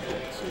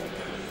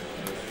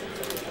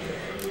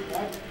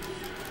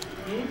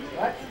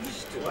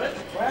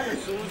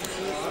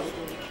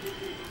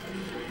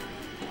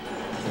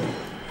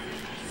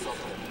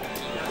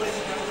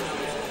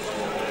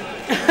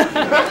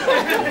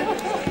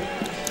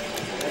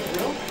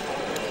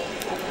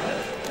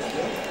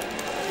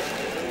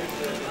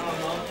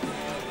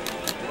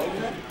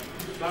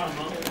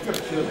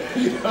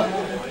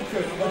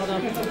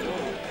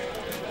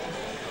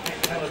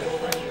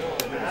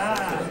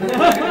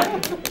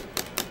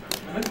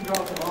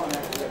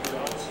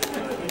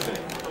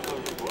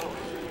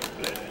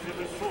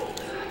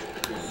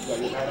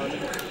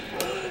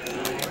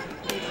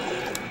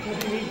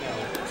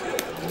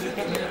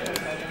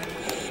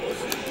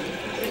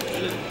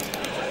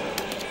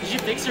 Did you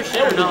fix your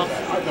shit or no?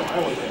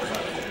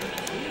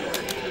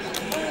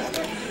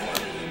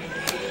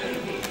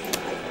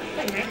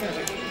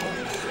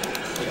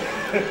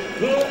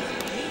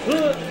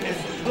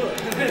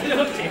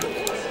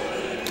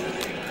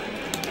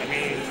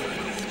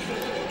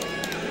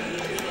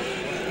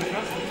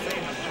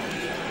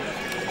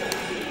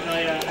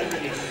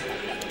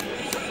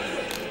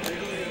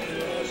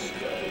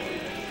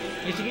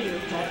 you get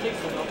your tactics?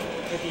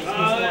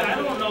 I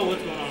don't know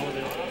what's going on with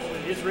it.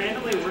 It's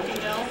randomly working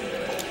now.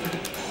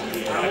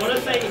 I want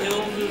to say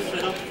Hills is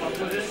set up to fuck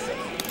with it,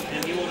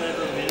 and he will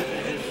never admit it.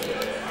 His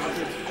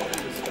concert's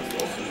fucking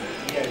disgusting.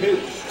 Yeah, Have you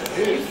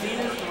seen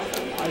his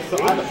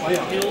concert? I had to play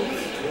on it. Hills?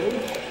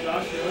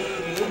 Josh Hills?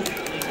 He wouldn't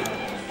believe it.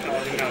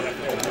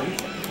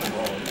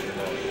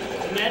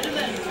 Imagine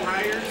that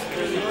tire,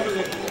 there's no other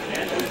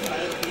that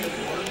side of the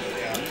PS4.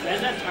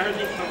 Imagine that tire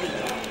thing covered in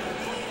dog.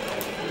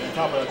 On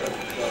top of that, the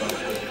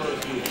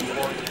first new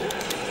keyboard is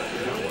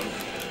not working.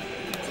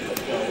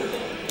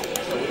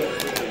 So we have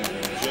to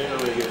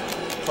generate it,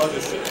 plug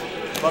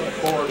the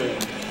cord in,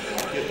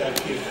 get that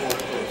PS4 to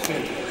a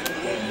sync,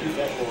 and use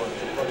that cord to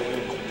plug it in.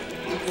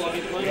 You plug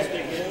it, plug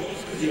stick in.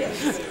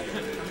 Yes.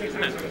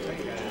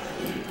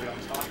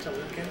 Talk to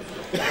Lincoln.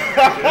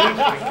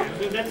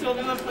 Dude, that's the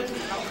only one place in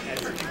town.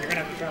 You're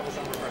gonna have to travel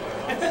somewhere further.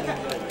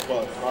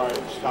 But,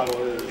 alright, Chicago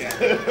is Yeah.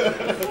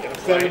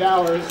 7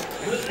 hours.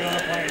 Just go on a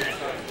plane or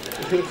something.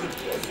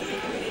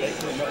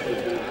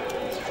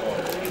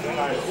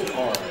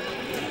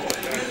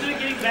 Instead of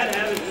getting bad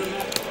habits, we're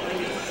not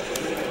playing it.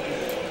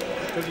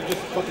 Because you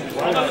just fucking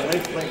ride on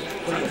length.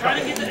 I'm trying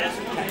to get the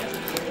S1 man.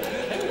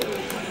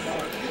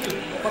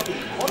 Fucking,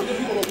 all the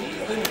people that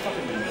play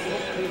fucking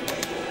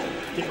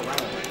kick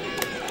around.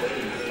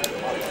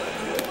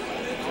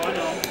 Oh, I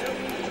know.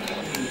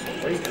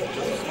 Race is just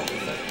a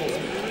fucking full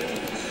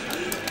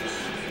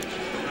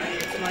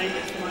It's my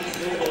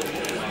Bilbo.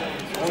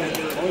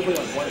 Only play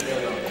like one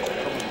area. I don't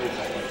want to play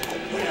that much.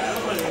 Yeah, I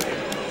don't like it.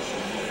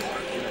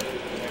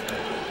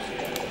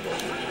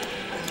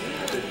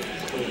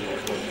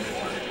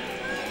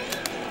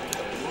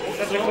 He's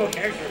such a cool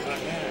character, but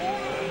man,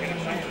 I'm gonna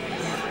play him when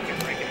he's freaking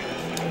breaking it.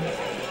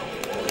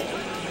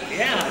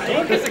 Yeah,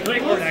 Dork is a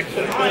great word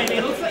actually. Oh, and he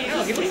looks like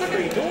he looks like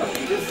a dork.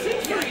 He's just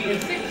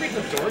Siegfried's a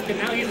dork, and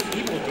now he's an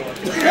evil dork.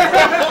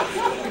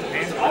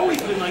 It's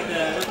always been like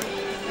that.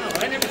 No,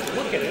 I never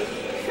look at it.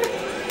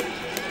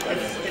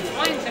 It's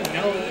fine to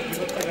know he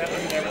looks like that when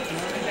you never seen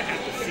him, to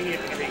have to see it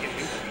whenever you get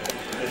new.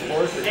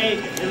 Hey,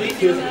 at least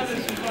he doesn't have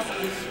his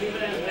fucking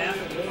stupid ass mask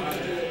on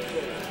it.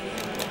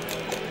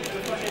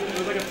 It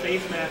was like a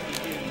face mask he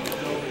did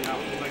building out.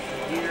 It was like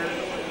here.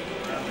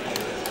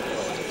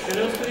 And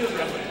it was because he was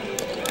wrestling.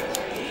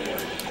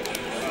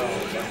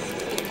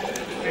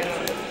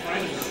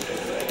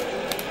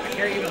 I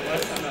care even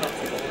less about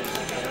the goals.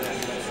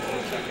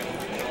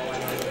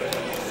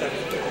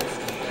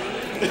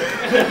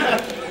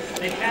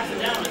 They pass it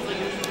down. It's like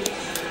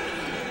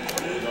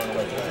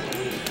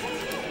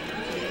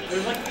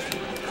there's like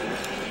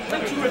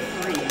 2 or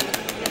 3.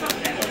 It's not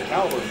bad.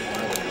 Caliber.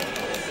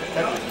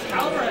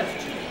 Caliber has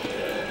 2.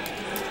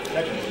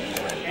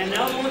 And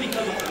now it's only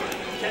because of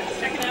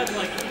Tekken has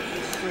like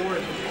 4 or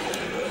 3.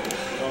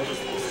 No, it's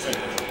just the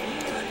same.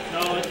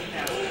 No, it's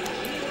half.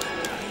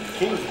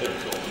 King's there.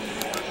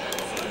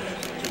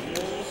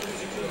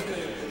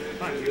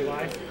 Come on,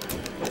 Guily.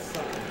 What's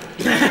up?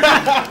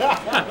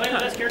 Playing the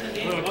best character in the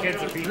game. Little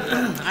kids are beating I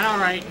know,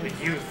 right? the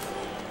youth.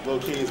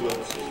 Little kids with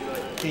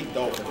pink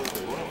dolphins.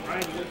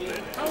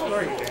 How old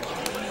are you, Dan?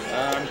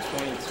 I'm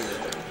 22.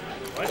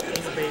 What?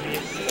 He's a baby.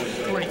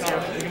 22.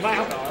 You can buy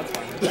alcohol, that's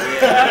fine.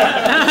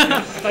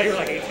 I thought you were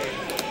like 18.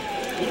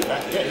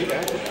 Yeah, he's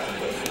active.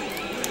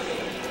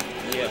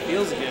 Yeah, it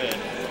feels good.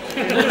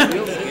 It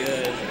feels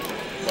good.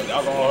 But the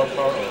alcohol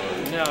part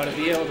or No, to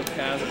be able to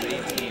pass as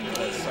 18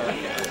 was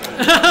sarcasm.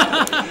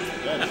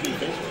 that's neat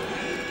facial.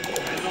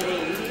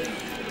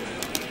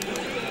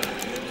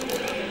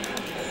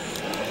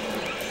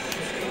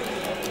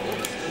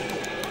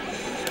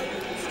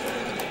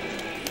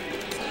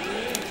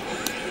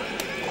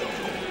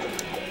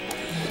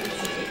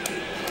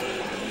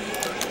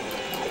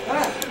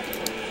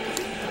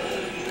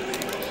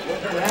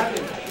 What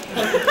happened?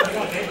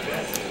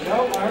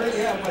 No, I heard,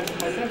 yeah, my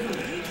senses,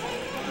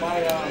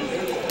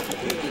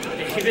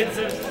 David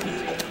says,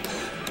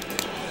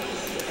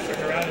 Turn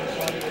around and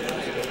follow you.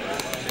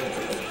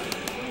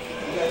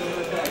 you guys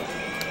are back.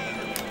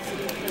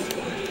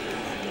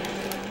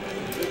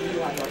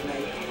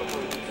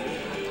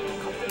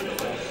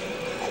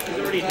 he's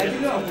already How'd dead. you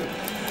know?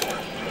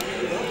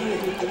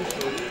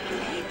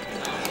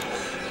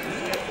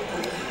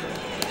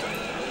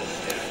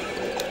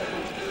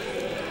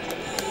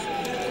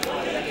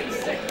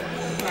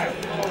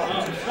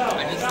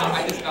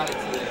 I just got it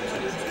today.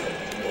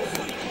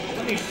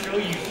 Let me show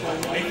you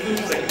some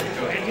waifus that can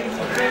go ahead and get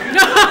some.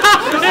 No!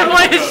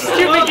 What a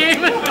stupid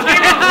game!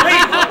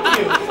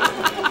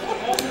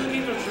 All the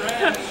memes are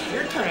trash.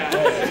 You're trash.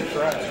 It's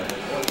trash.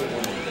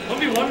 Let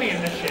me one me in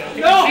this shit.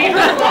 No! See her? You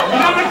know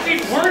how much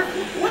she's worth?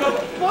 What the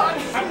fuck?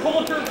 I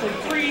pulled her for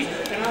free,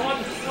 and I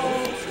want to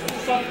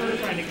suffer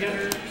trying to get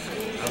her.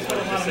 I put a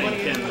lot of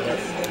money in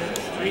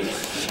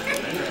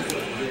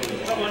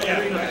Come on,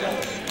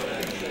 everybody.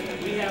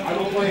 We have I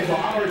don't play, so I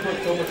already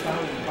put so much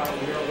time in Final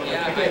Hero.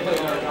 Yeah, I can't play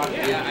another god.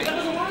 Yeah, That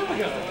was a while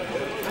ago.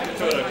 I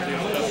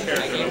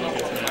gave up on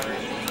Power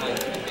like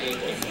the day it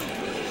came out.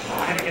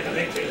 I had to get get the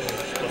big change.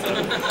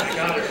 I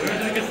got it. We were in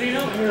the casino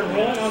and we were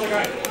rolling. I was like,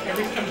 alright,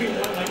 every time we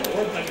won like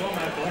orbs, like, oh,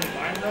 man, go and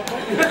buy them real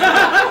quick.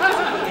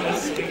 It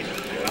was sweet.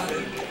 I got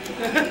it.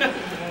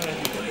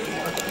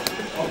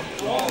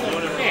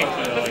 Hey,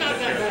 that's not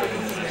that bad.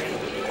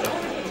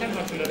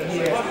 $10 into this.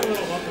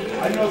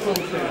 I know some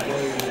things.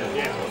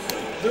 Yeah.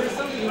 There's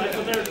something like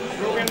what they're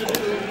programmed to do.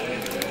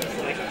 It's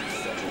like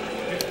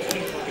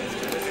 15 fucking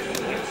stores.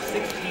 Like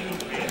 16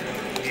 grand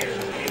a year. I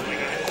mean,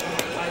 like, I just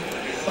want to buy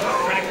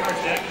credit card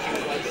deck. She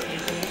was like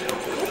sneaking.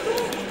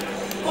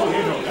 Oh,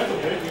 you know, that's a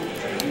big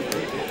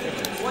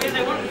Well, yeah,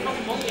 they want to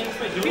fucking multi-amp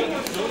by doing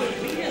it. So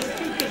Yes,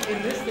 too, because in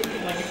this thing,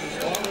 like, if you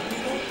fall with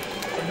people,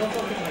 and they'll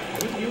fucking, like,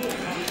 boot you and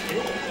not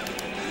shit,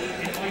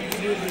 and all you can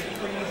do is just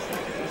bring us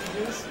like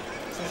messages.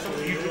 So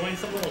you join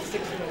some little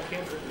 6-year-old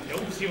kid that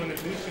knows you and then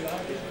boots you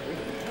out.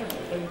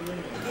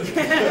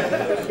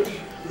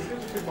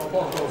 my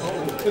ball goes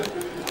home.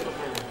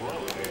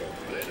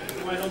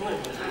 I don't know.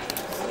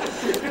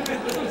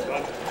 This one's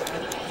fun.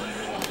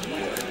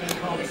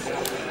 Calming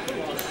down.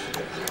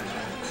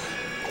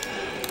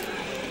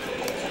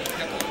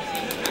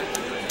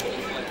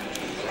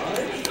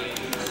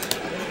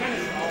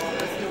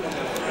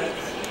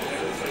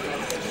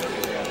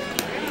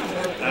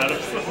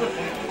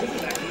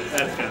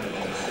 That's kind of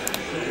cool.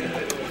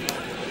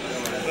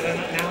 But I'm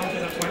now to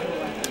the point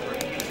where I'm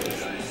bringing it to the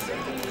side.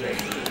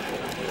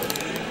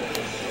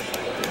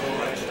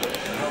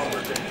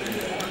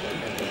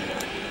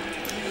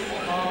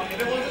 If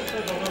it wasn't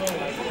for the little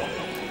like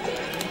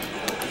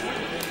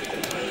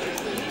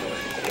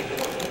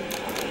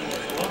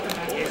welcome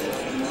back here. So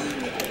I'm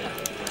just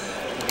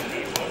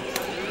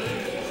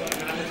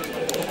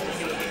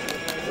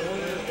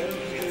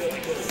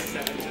like it's like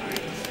 7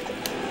 times.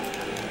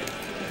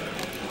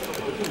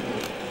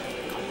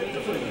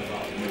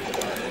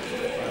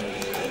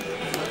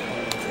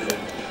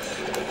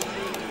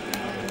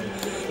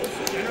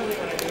 Generally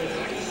what I do is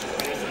like,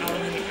 I just how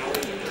many hours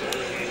of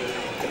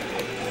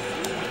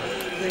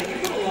If you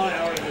put a lot of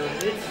hours into it,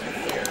 it's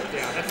fair.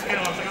 yeah, that's kind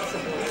of what I was like, I'll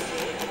support it.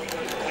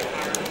 Like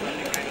higher than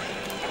I think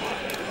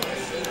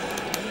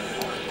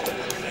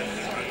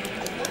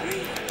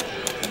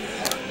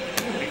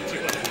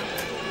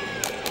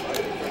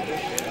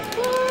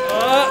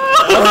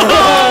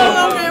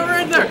Oh, okay, we're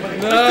in there.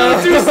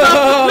 Let's do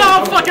stuff. No,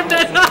 fuck him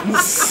dead.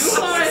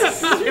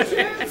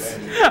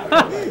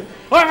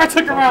 Alright, I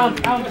took a round.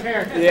 I don't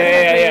care.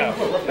 Yeah.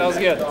 That was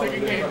good.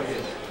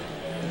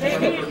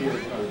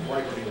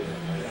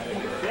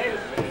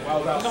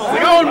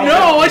 Oh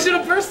no, I should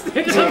have burst it. And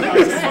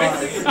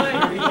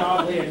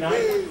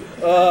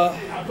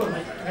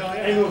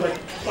it was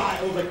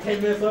like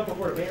 10 minutes up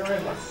before the game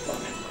ran. Like,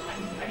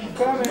 I'm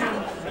coming.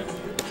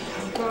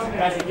 I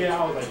had to get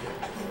out. I was like,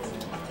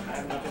 I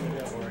have nothing to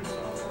do for it, so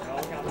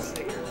I'll count the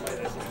stick here and play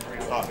this in 3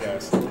 hours. Oh,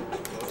 yes.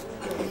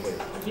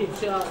 Keep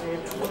shot, man.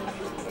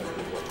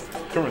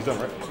 Tournament's done,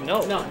 right? No.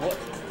 What?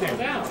 Calm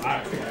down.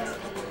 alright.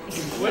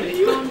 What did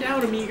you calm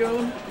down,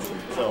 amigo?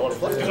 So, what a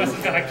Wes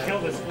has got to kill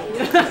this fool.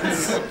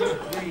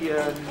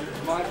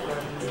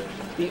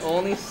 The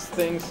only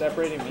thing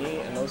separating me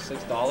and those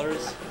 $6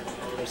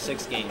 are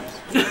 6 games.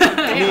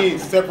 I mean,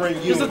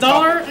 separating you. It's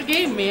 $1 a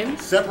game, man.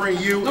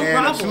 Separating you No and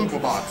problem. a super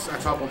box.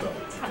 That's how we'll go.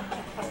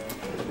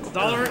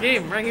 $1 a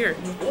game, right here.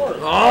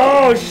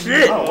 Oh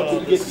shit! Oh,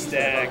 the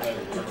stack.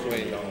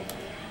 Wait,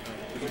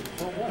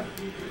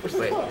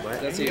 Wait,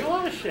 what? that's You you. do a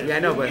lot of shit. Yeah, I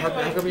know, but how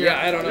come you're...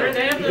 Yeah, I don't know.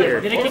 They have Here.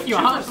 the, Did it kick you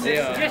out?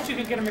 Yeah. Yes, you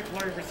can get a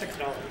McFlurry for $6.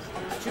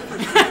 2 for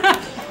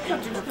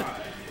 5.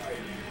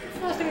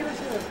 Last thing I ever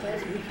saw was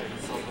last week.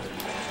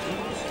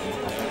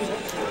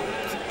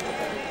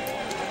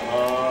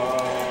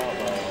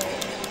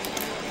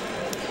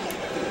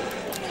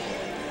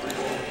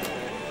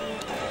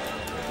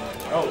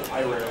 Oh,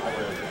 I ran.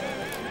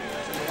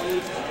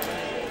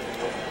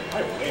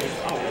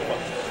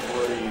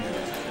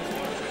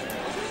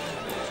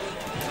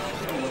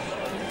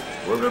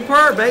 We're the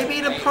perp, baby,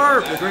 the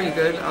perp. The green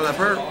good. Oh, the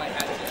perp. All I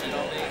had to eat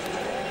all day.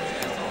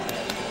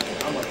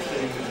 I'm like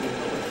sitting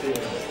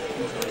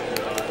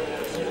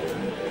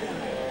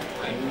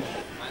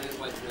Mine is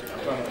like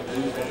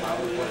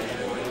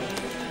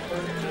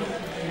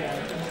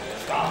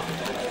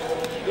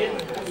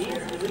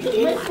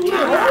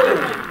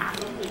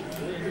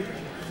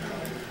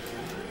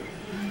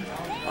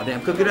Oh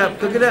damn, cook it up,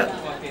 cook it up.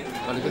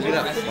 Oh, cook it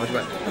up. Watch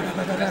your back.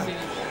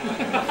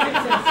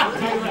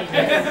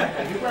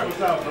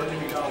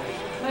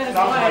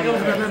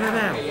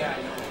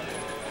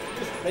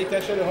 Make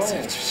that shit at home.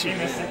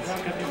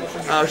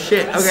 Oh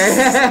shit, okay.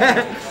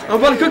 I'm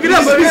about to cook it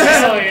up. Oh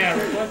yeah,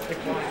 request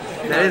decline.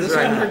 That is This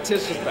one right.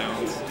 Morticia's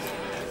bounce.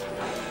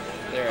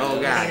 There it Oh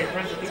is. god.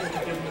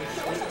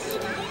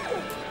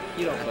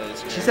 You don't play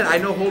this game. She said I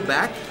know hold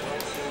back?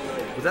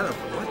 Was that a...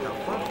 What the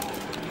fuck?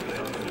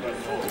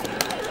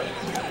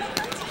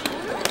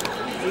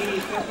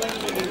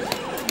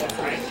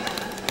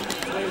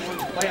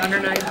 Play under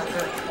night.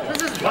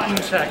 This is button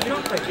check. You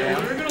don't play jam.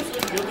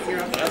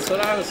 That's what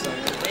I was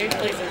saying.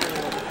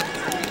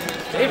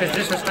 Dave is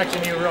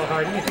disrespecting you real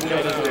hard. You need to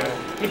kill this dude.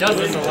 He does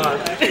this a lot.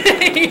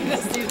 He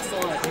does this a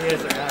lot.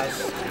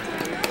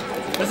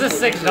 This is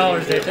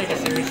 $6, Dave. Take it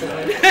seriously.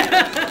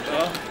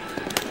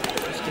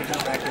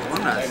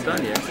 I'm not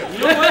done yet. You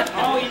know what?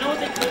 Oh, you know what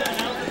they could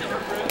announce that they were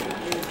pro?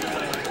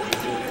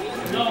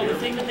 No, the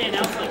thing that they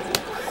announced like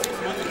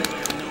 6 months ago.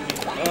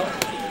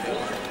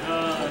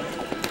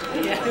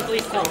 Yeah,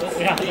 please tell us.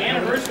 Yeah. The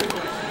anniversary.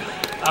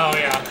 Oh,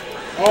 yeah.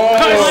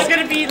 Oh, It's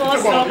gonna be the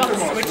last about the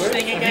Switch thing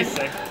That'd be again.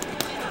 sick.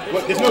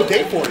 what, there's no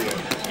date for it yet.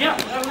 Yeah,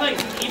 I was like,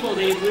 Evo,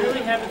 they literally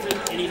haven't said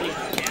anything.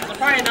 Yeah, they'll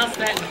probably announce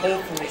that and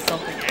hopefully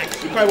something We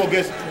actually. probably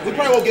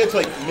won't get to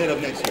like mid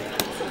of next year.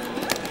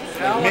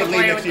 I want to Mid-late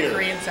play next with year. the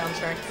Korean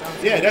soundtrack.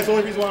 Sounds Yeah, that's the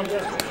only reason why I'm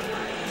there.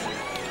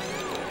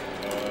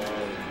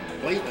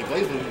 Blaze, like,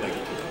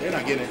 they're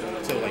not getting it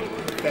until like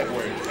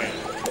February in Japan.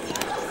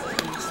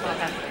 It's not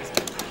happening.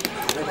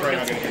 They're probably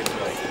not gonna get it till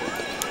like.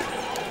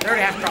 They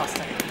already have cross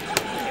tag.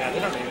 Yeah, they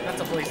don't need it.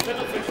 That's a police. Can't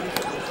wait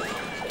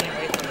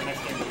for the next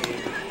game to be.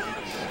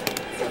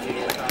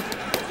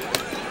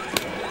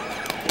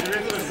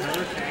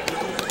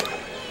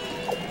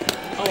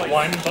 Oh, wait.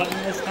 One button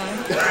this time?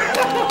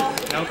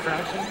 No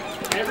crouching?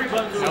 Every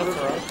button's No over.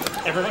 throw?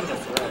 Everyone's a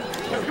throw.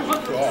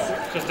 Everyone's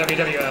over. Just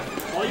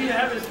WWF. All you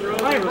have is throw.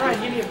 Alright,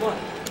 Brian, give me a button.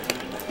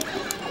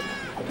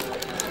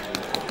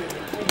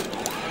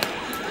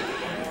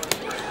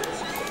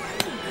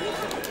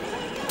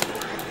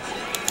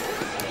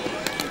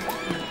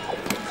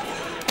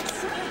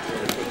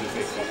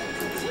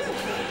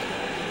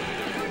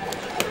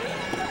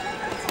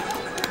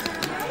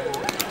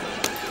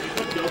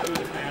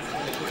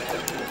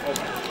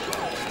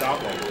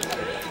 Stop like this.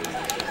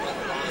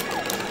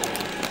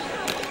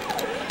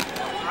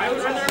 I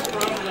would rather have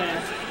front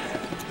last.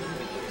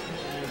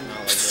 Not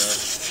like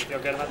this. Feel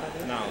good about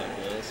that? Not like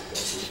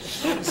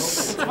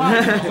this.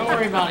 Don't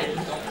worry about it.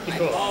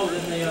 Cool. Oh,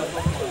 then they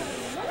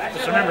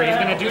Just remember, he's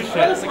gonna do shit.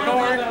 It's a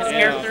guard, his Yeah.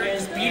 character,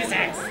 just beat his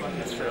ass.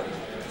 That's true.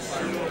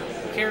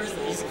 Who cares?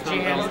 He's That's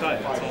jam. all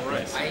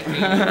right. Stop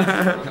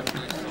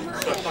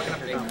fucking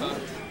up your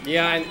phone.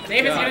 Yeah,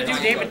 David's gonna do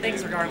David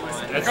things regardless.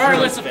 That's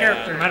Regardless true. of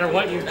character. No matter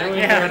what you're doing,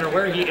 Yeah. no matter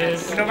where he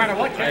is. No matter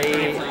what character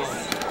he plays,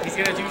 he's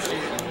gonna do shit.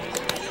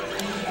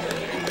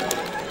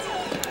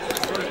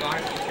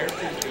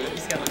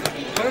 He's gonna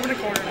put him in a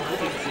corner.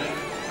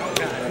 Oh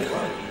god.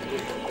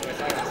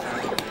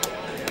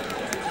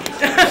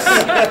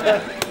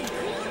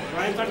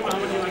 Ryan talking about how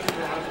much he likes to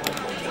go out.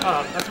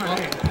 Oh, that's my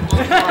name.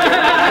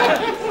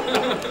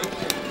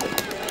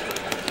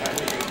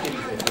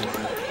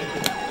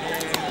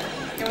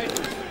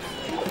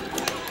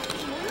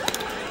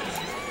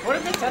 What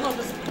if Nintendo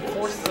just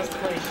forces us to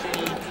play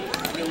shitty moves?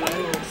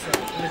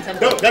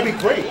 Nintendo. No, that'd be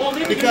great Well,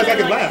 they because I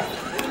can laugh. They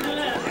do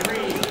that every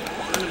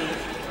tournament.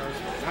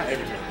 Not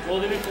everything. Well,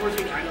 they've been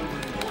forcing items.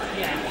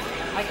 Yeah,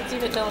 I can see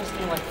Nintendo just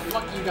being like,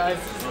 fuck you guys,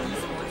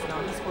 esports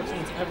now, esports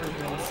means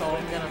everything, so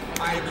I'm gonna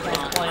make you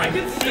guys play. I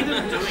could see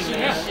them doing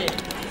Yeah, that. shit.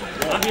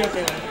 I'd be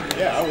okay with it.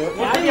 Yeah, I would.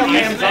 Yeah, I'd be okay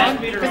Hands with that. on?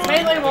 Because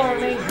Melee will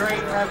remain great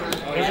forever. is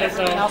and it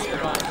everything so? else will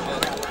die.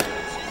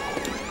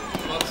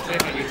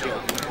 Save on YouTube.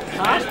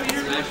 Huh?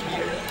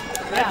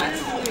 Yeah, I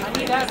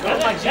need that for my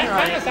That Junior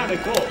kind of right. sounded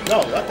cool. No,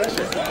 that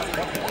shit's fine.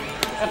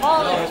 If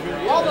all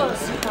the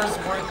supers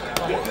work,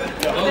 like,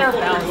 they're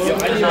balanced.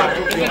 Yeah, I need my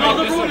No,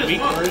 the Just ruin a is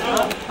weak fucked version.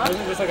 up.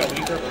 Wasn't this like a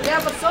weaker version?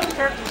 Yeah, but some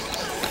characters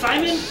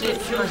Simon shit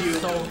kills you.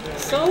 so good.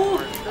 So,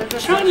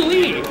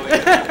 Chun-Li!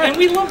 And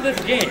we love this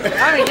game. I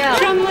mean, yeah.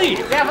 Chun-Li!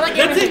 Yeah, but that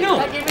game, That's it, no.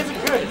 that game isn't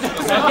good.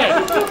 Okay.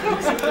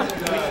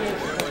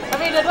 I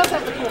mean, it does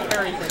have the cool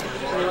fairy thing.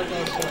 Where you look at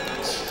shit.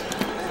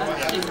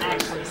 That is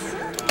actually sick.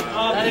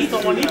 That is He the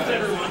one sleeps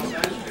thing. everyone.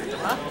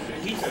 Huh?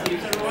 He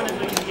sleeps everyone and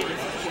then he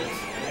gets shit.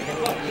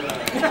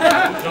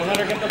 Don't let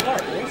her get the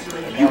part.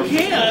 You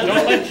can!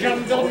 Don't let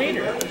Jum build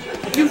meter.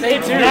 You say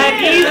too.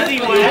 That easy,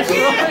 Wes.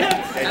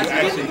 And you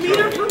actually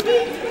Meter try. for me!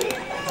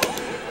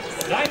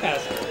 Die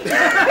pass her.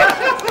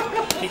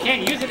 She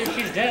can't use it if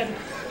she's dead.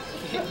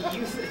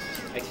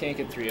 I can't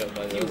get 3-0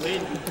 by You this.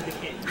 win.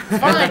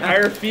 Fine. I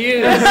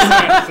refuse. Cool.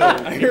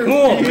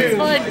 It's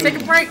fine. Take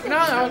a break. No,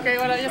 okay,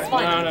 well, it's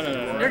fine. No.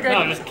 You're good.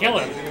 No, just kill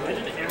him.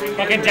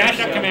 Fucking dash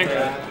up command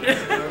grab.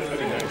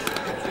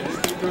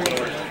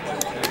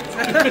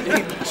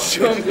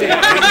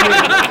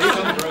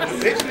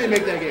 They should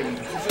make that game.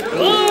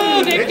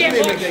 Ooh, they They can't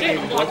should block make that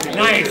shit. game.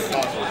 Nice.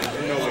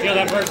 Awesome. No way. Steal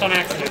that burst on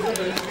accident. Ugh.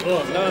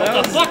 What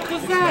the fuck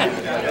was that?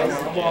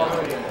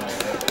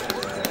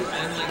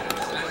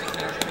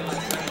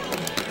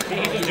 See,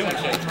 he's just doing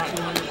shit.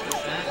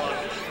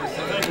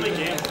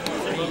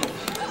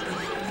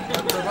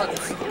 You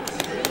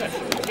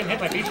can hit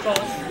my beach balls.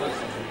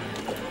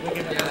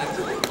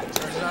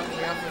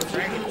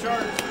 Dragon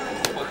charge.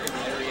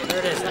 There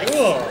it is. Nice.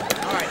 Cool.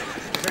 Alright.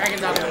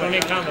 Dragon's out of the Don't way.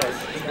 need combos.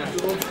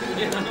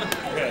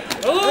 Okay.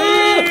 Hey,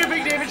 Ooh!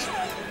 big damage.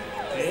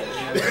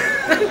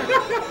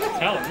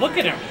 Tell him. Look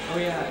at him. Oh,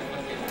 yeah.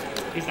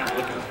 He's not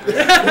looking.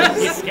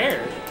 He's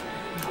scared.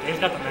 He's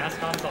got the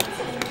mask on, so.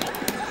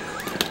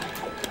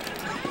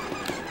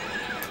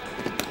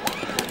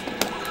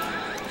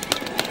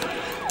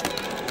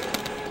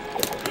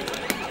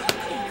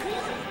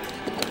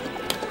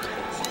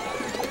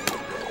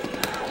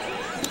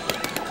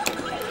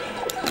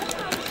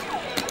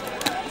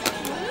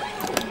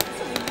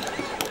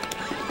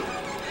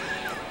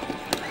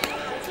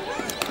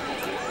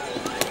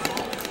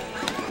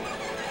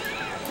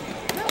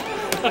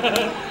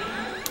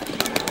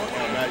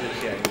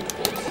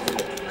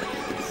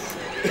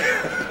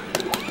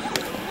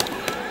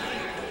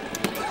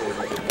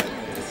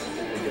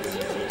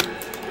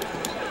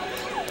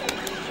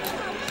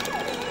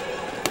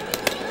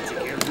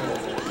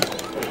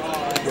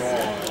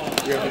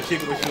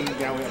 machine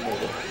now we have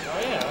mobile. Oh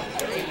yeah,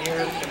 that's a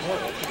year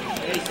immortal.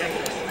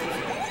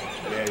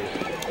 Yeah.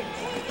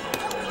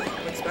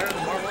 It's better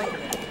than Marvel.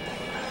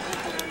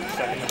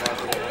 Second to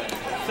Marvel.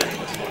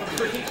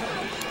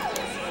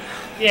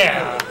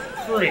 Yeah,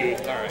 free.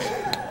 Alright. I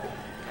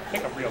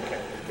think I'm real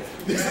character.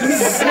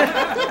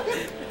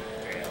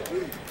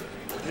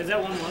 Is that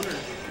 1-1 or?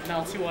 No,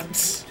 2-1.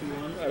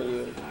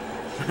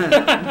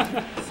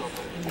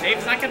 2-1?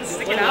 Dave's not gonna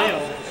stick it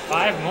out.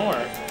 5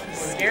 more.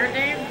 Scared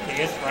Dave?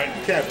 He is right.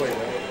 You can't play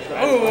that.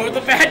 Oh,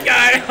 the bad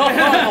guy! Oh,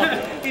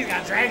 he's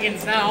got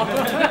dragons now.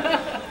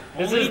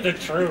 This is the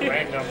true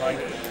random, like,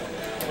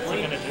 what's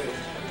he gonna do?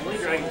 Only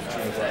dragons.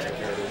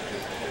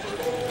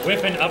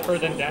 Whip and upper,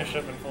 then dash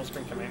up and full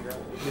screen command grab.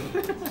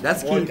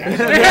 That's Or Keith. dash.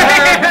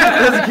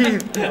 That's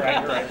Keith.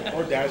 Right, right.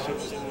 Or dash up.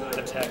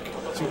 Attack.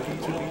 2B.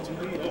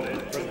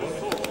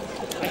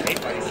 I hate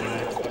fighting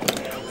games.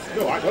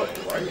 No, I don't.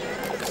 Right?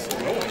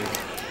 No.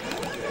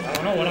 I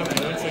don't know what I'm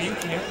doing, so you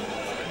can.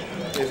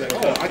 Is that,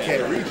 oh, I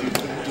can't read you.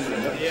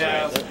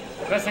 Yeah. The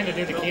best thing to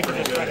do to Keith is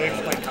just try to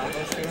explain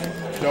combos to him.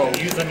 No.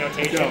 Use the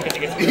notation No. because he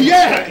gets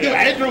Yeah,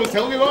 Andrew was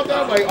telling me about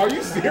that. I'm like, are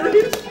you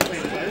serious?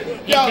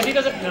 Yeah, because he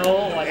doesn't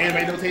know, like...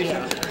 Anime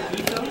notation?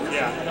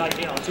 Yeah, and like,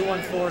 you know,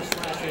 214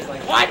 slash, he's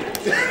like, what?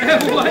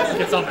 What?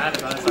 Gets all mad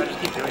about it, so I just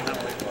keep doing that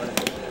way for it.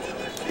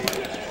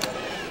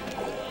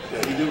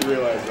 Yeah, you do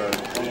realize that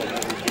almost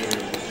every game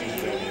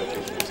is anime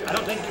notation. I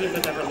don't think Keith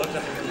has ever looked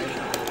up information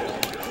on it.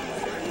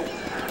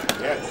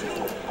 Yeah.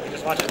 He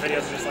just watches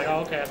videos and just like,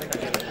 oh, okay, I think I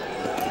get it.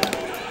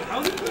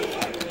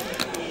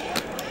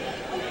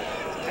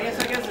 I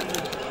guess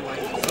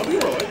it's Some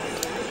people are like,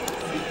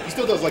 he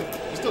still does like,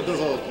 the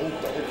whole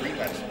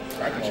rematch.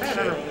 I'm trying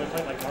to remember when we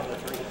played like Marvel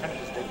 3, he kind of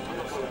just did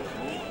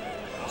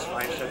just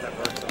find shit that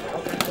works. I'm like,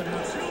 okay, good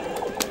enough.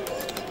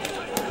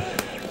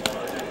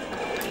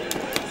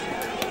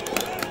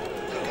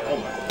 Oh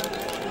my.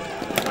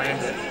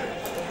 Land it.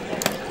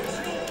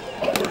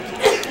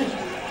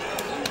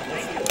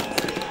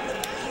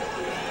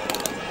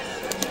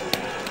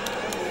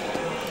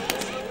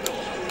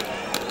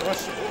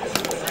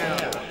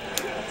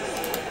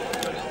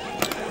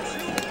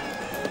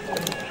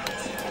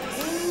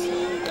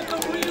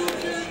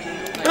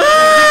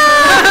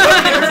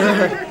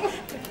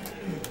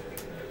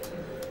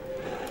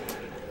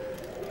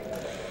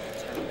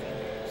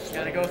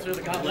 Gotta go through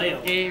the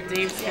gauntlet.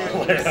 Dave's here.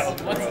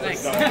 Layup. What's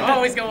next? No.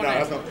 Oh, he's going No,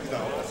 next. that's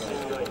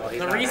not.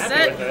 The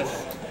reset?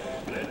 This.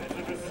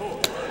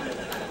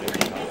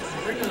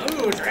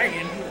 Ooh,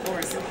 dragon, of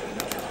course.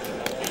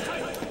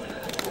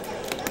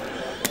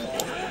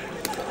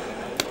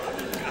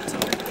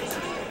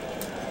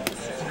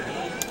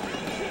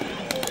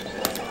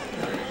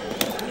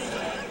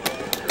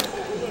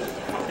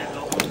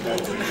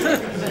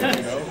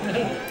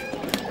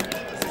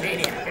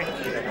 Maniac.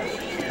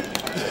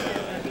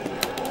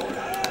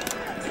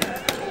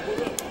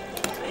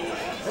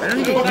 I don't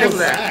even know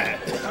that.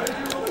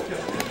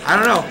 I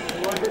don't know.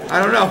 I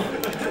don't know.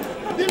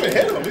 He didn't even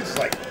hit him. He's just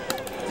like.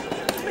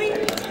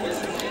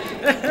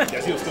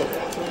 Yes, he was still.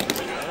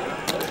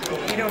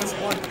 He knows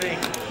one thing.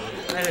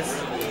 That is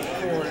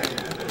forward.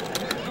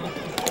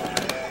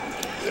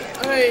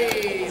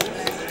 Hey!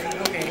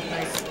 Okay,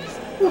 nice.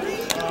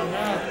 Oh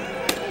no.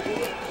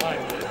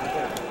 Fine.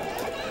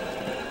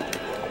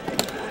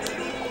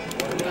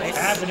 Nice.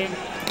 Happening.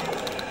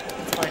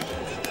 It's fine.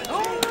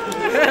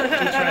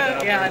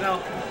 Yeah, I know.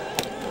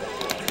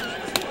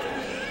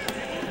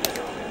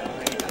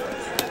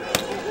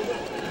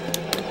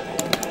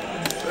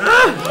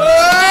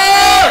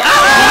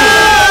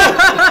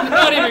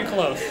 Not even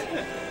close.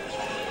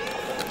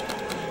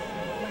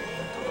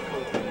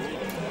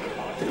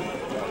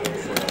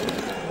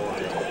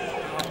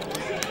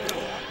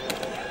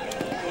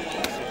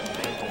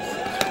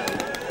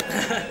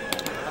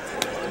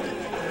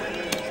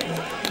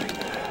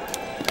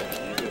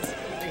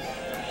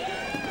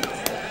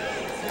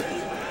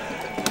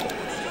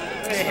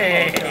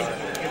 Hey!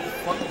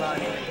 Fuck about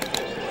it.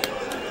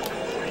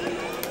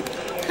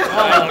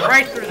 Oh,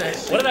 right through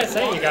this. What did I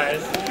say, you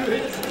guys?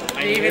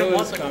 I didn't even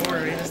want the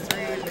corner. He just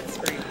threw it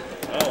mid-screen.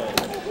 Oh.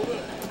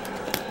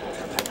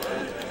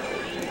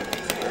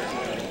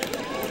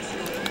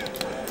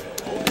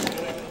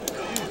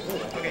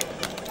 Okay.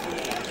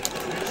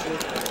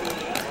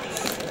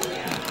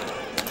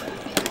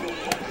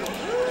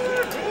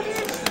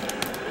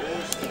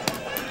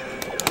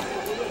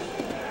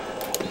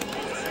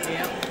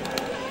 Yeah.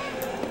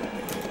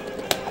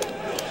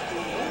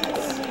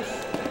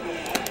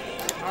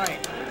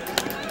 Alright.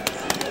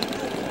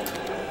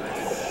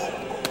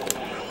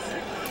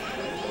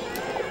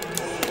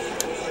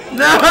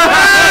 No!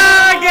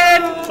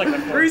 Again! It's like the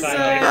fourth Reset.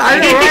 time. I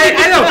know, right? I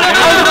know. I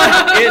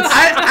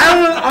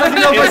don't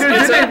honestly know if I could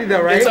have did anything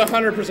though, right? It's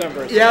 100%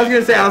 versus. Yeah, I was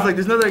gonna say. I was like,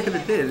 there's nothing I could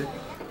have did.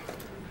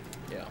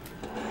 Yeah.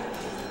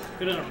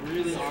 could have done a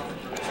really awkward.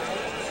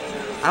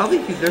 I don't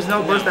think there's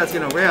no burst that's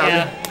gonna win.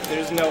 Yeah.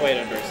 There's no way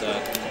to burst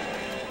that.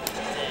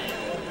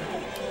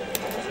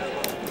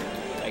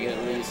 I get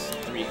at least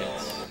 3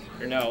 hits.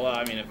 Or no, well,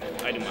 I mean,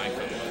 if I do my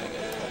combo,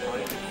 I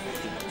get.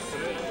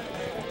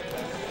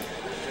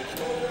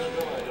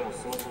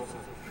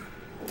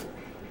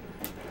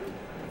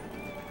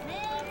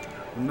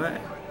 ま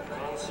い。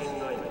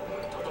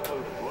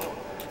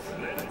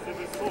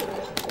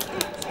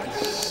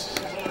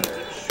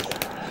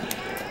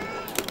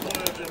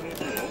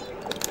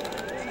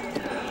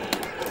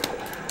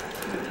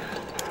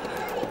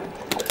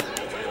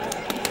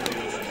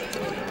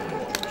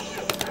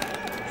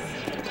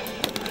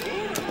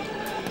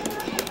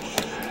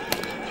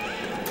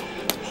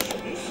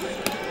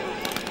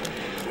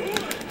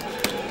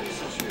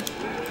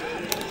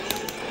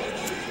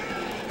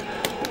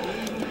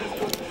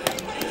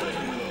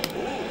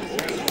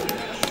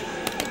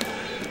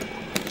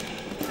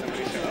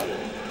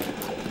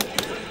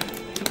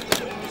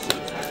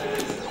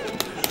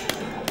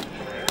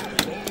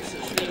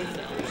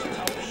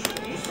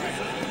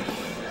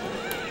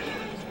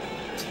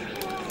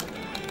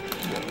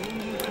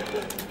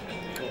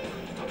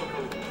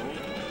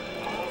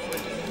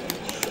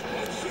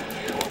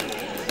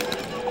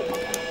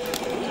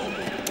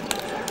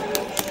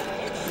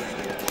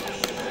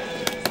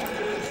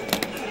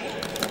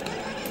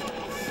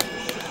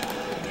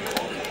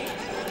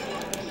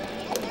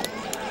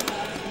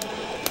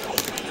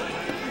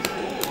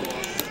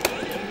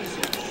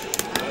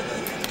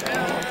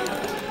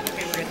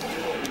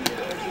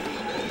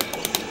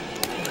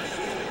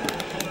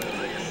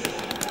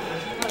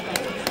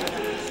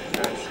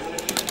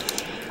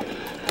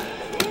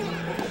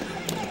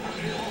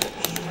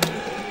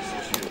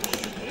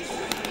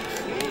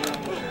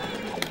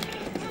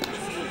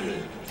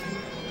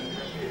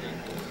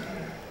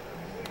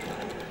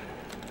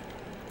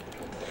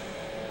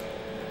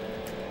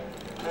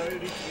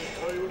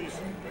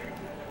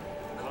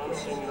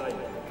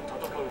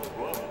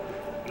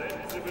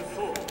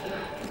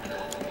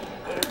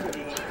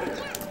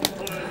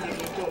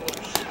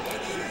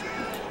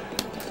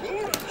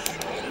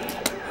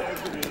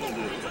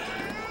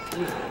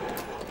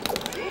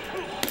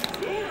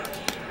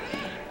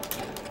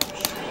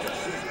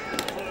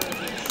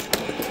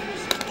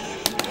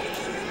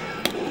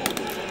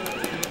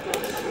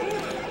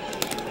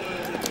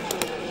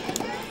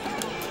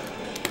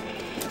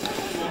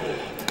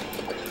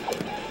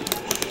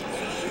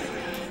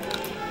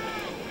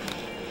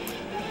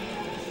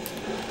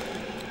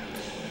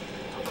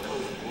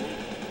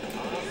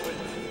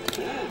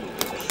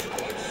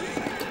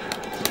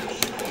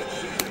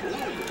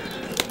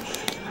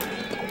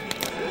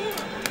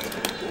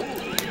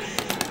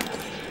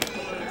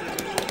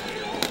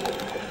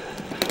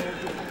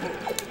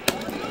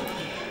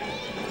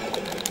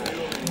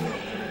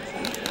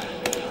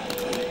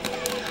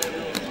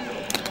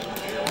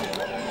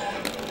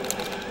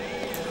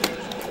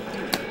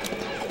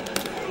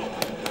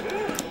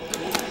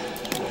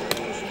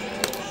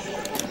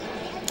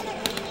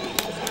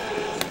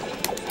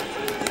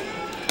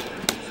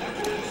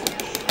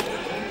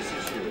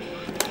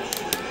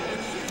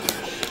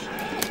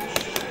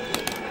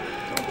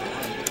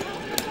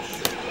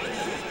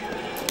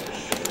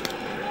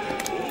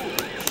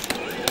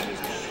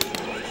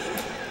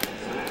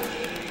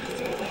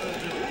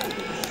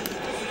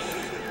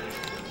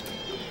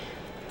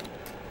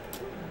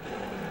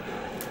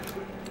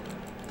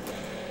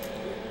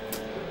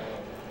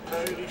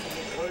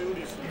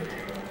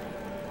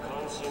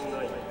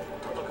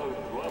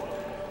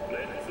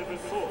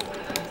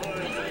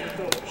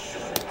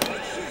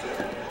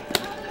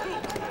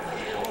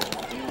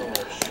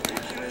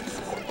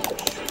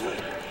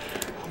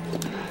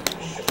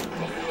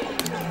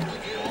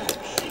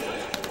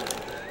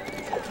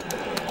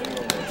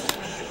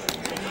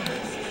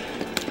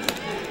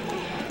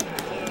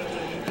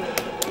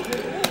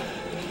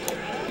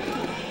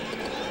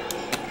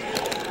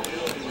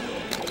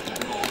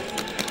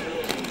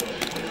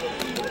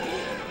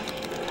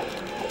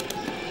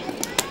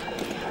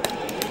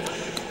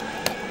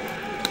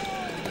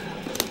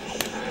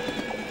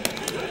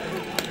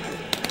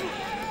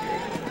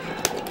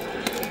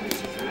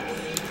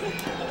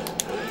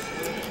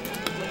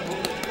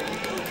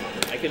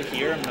could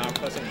hear him not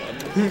pressing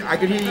buttons. I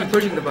could hear you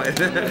pushing the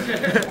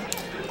button.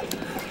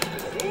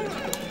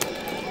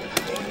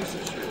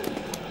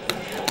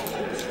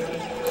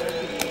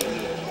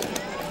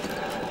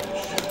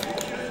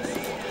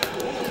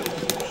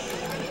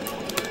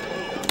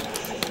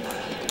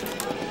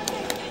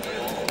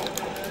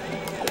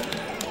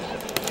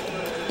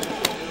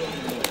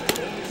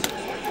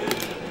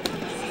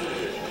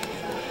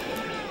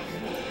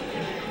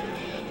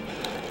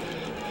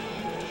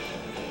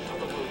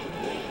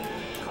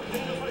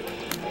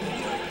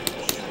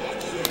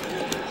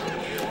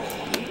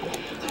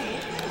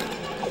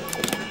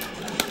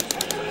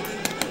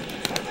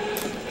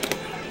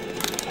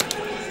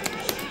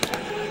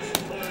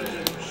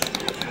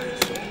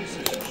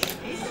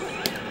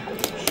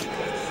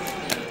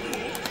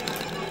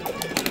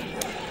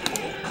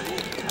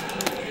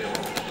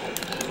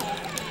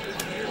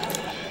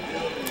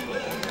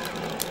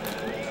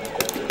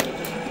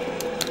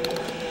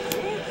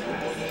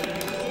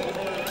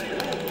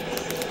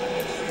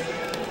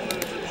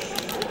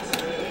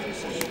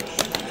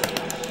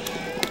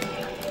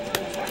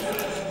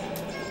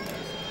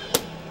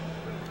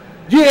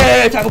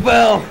 Yeah, Taco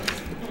Bell!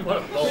 What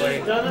a bully.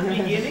 Done at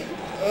the beginning?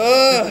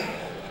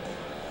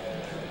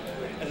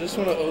 just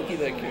want to Oki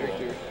that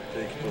character.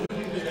 Jake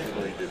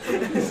really did.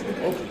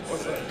 Oh,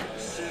 what's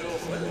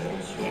that?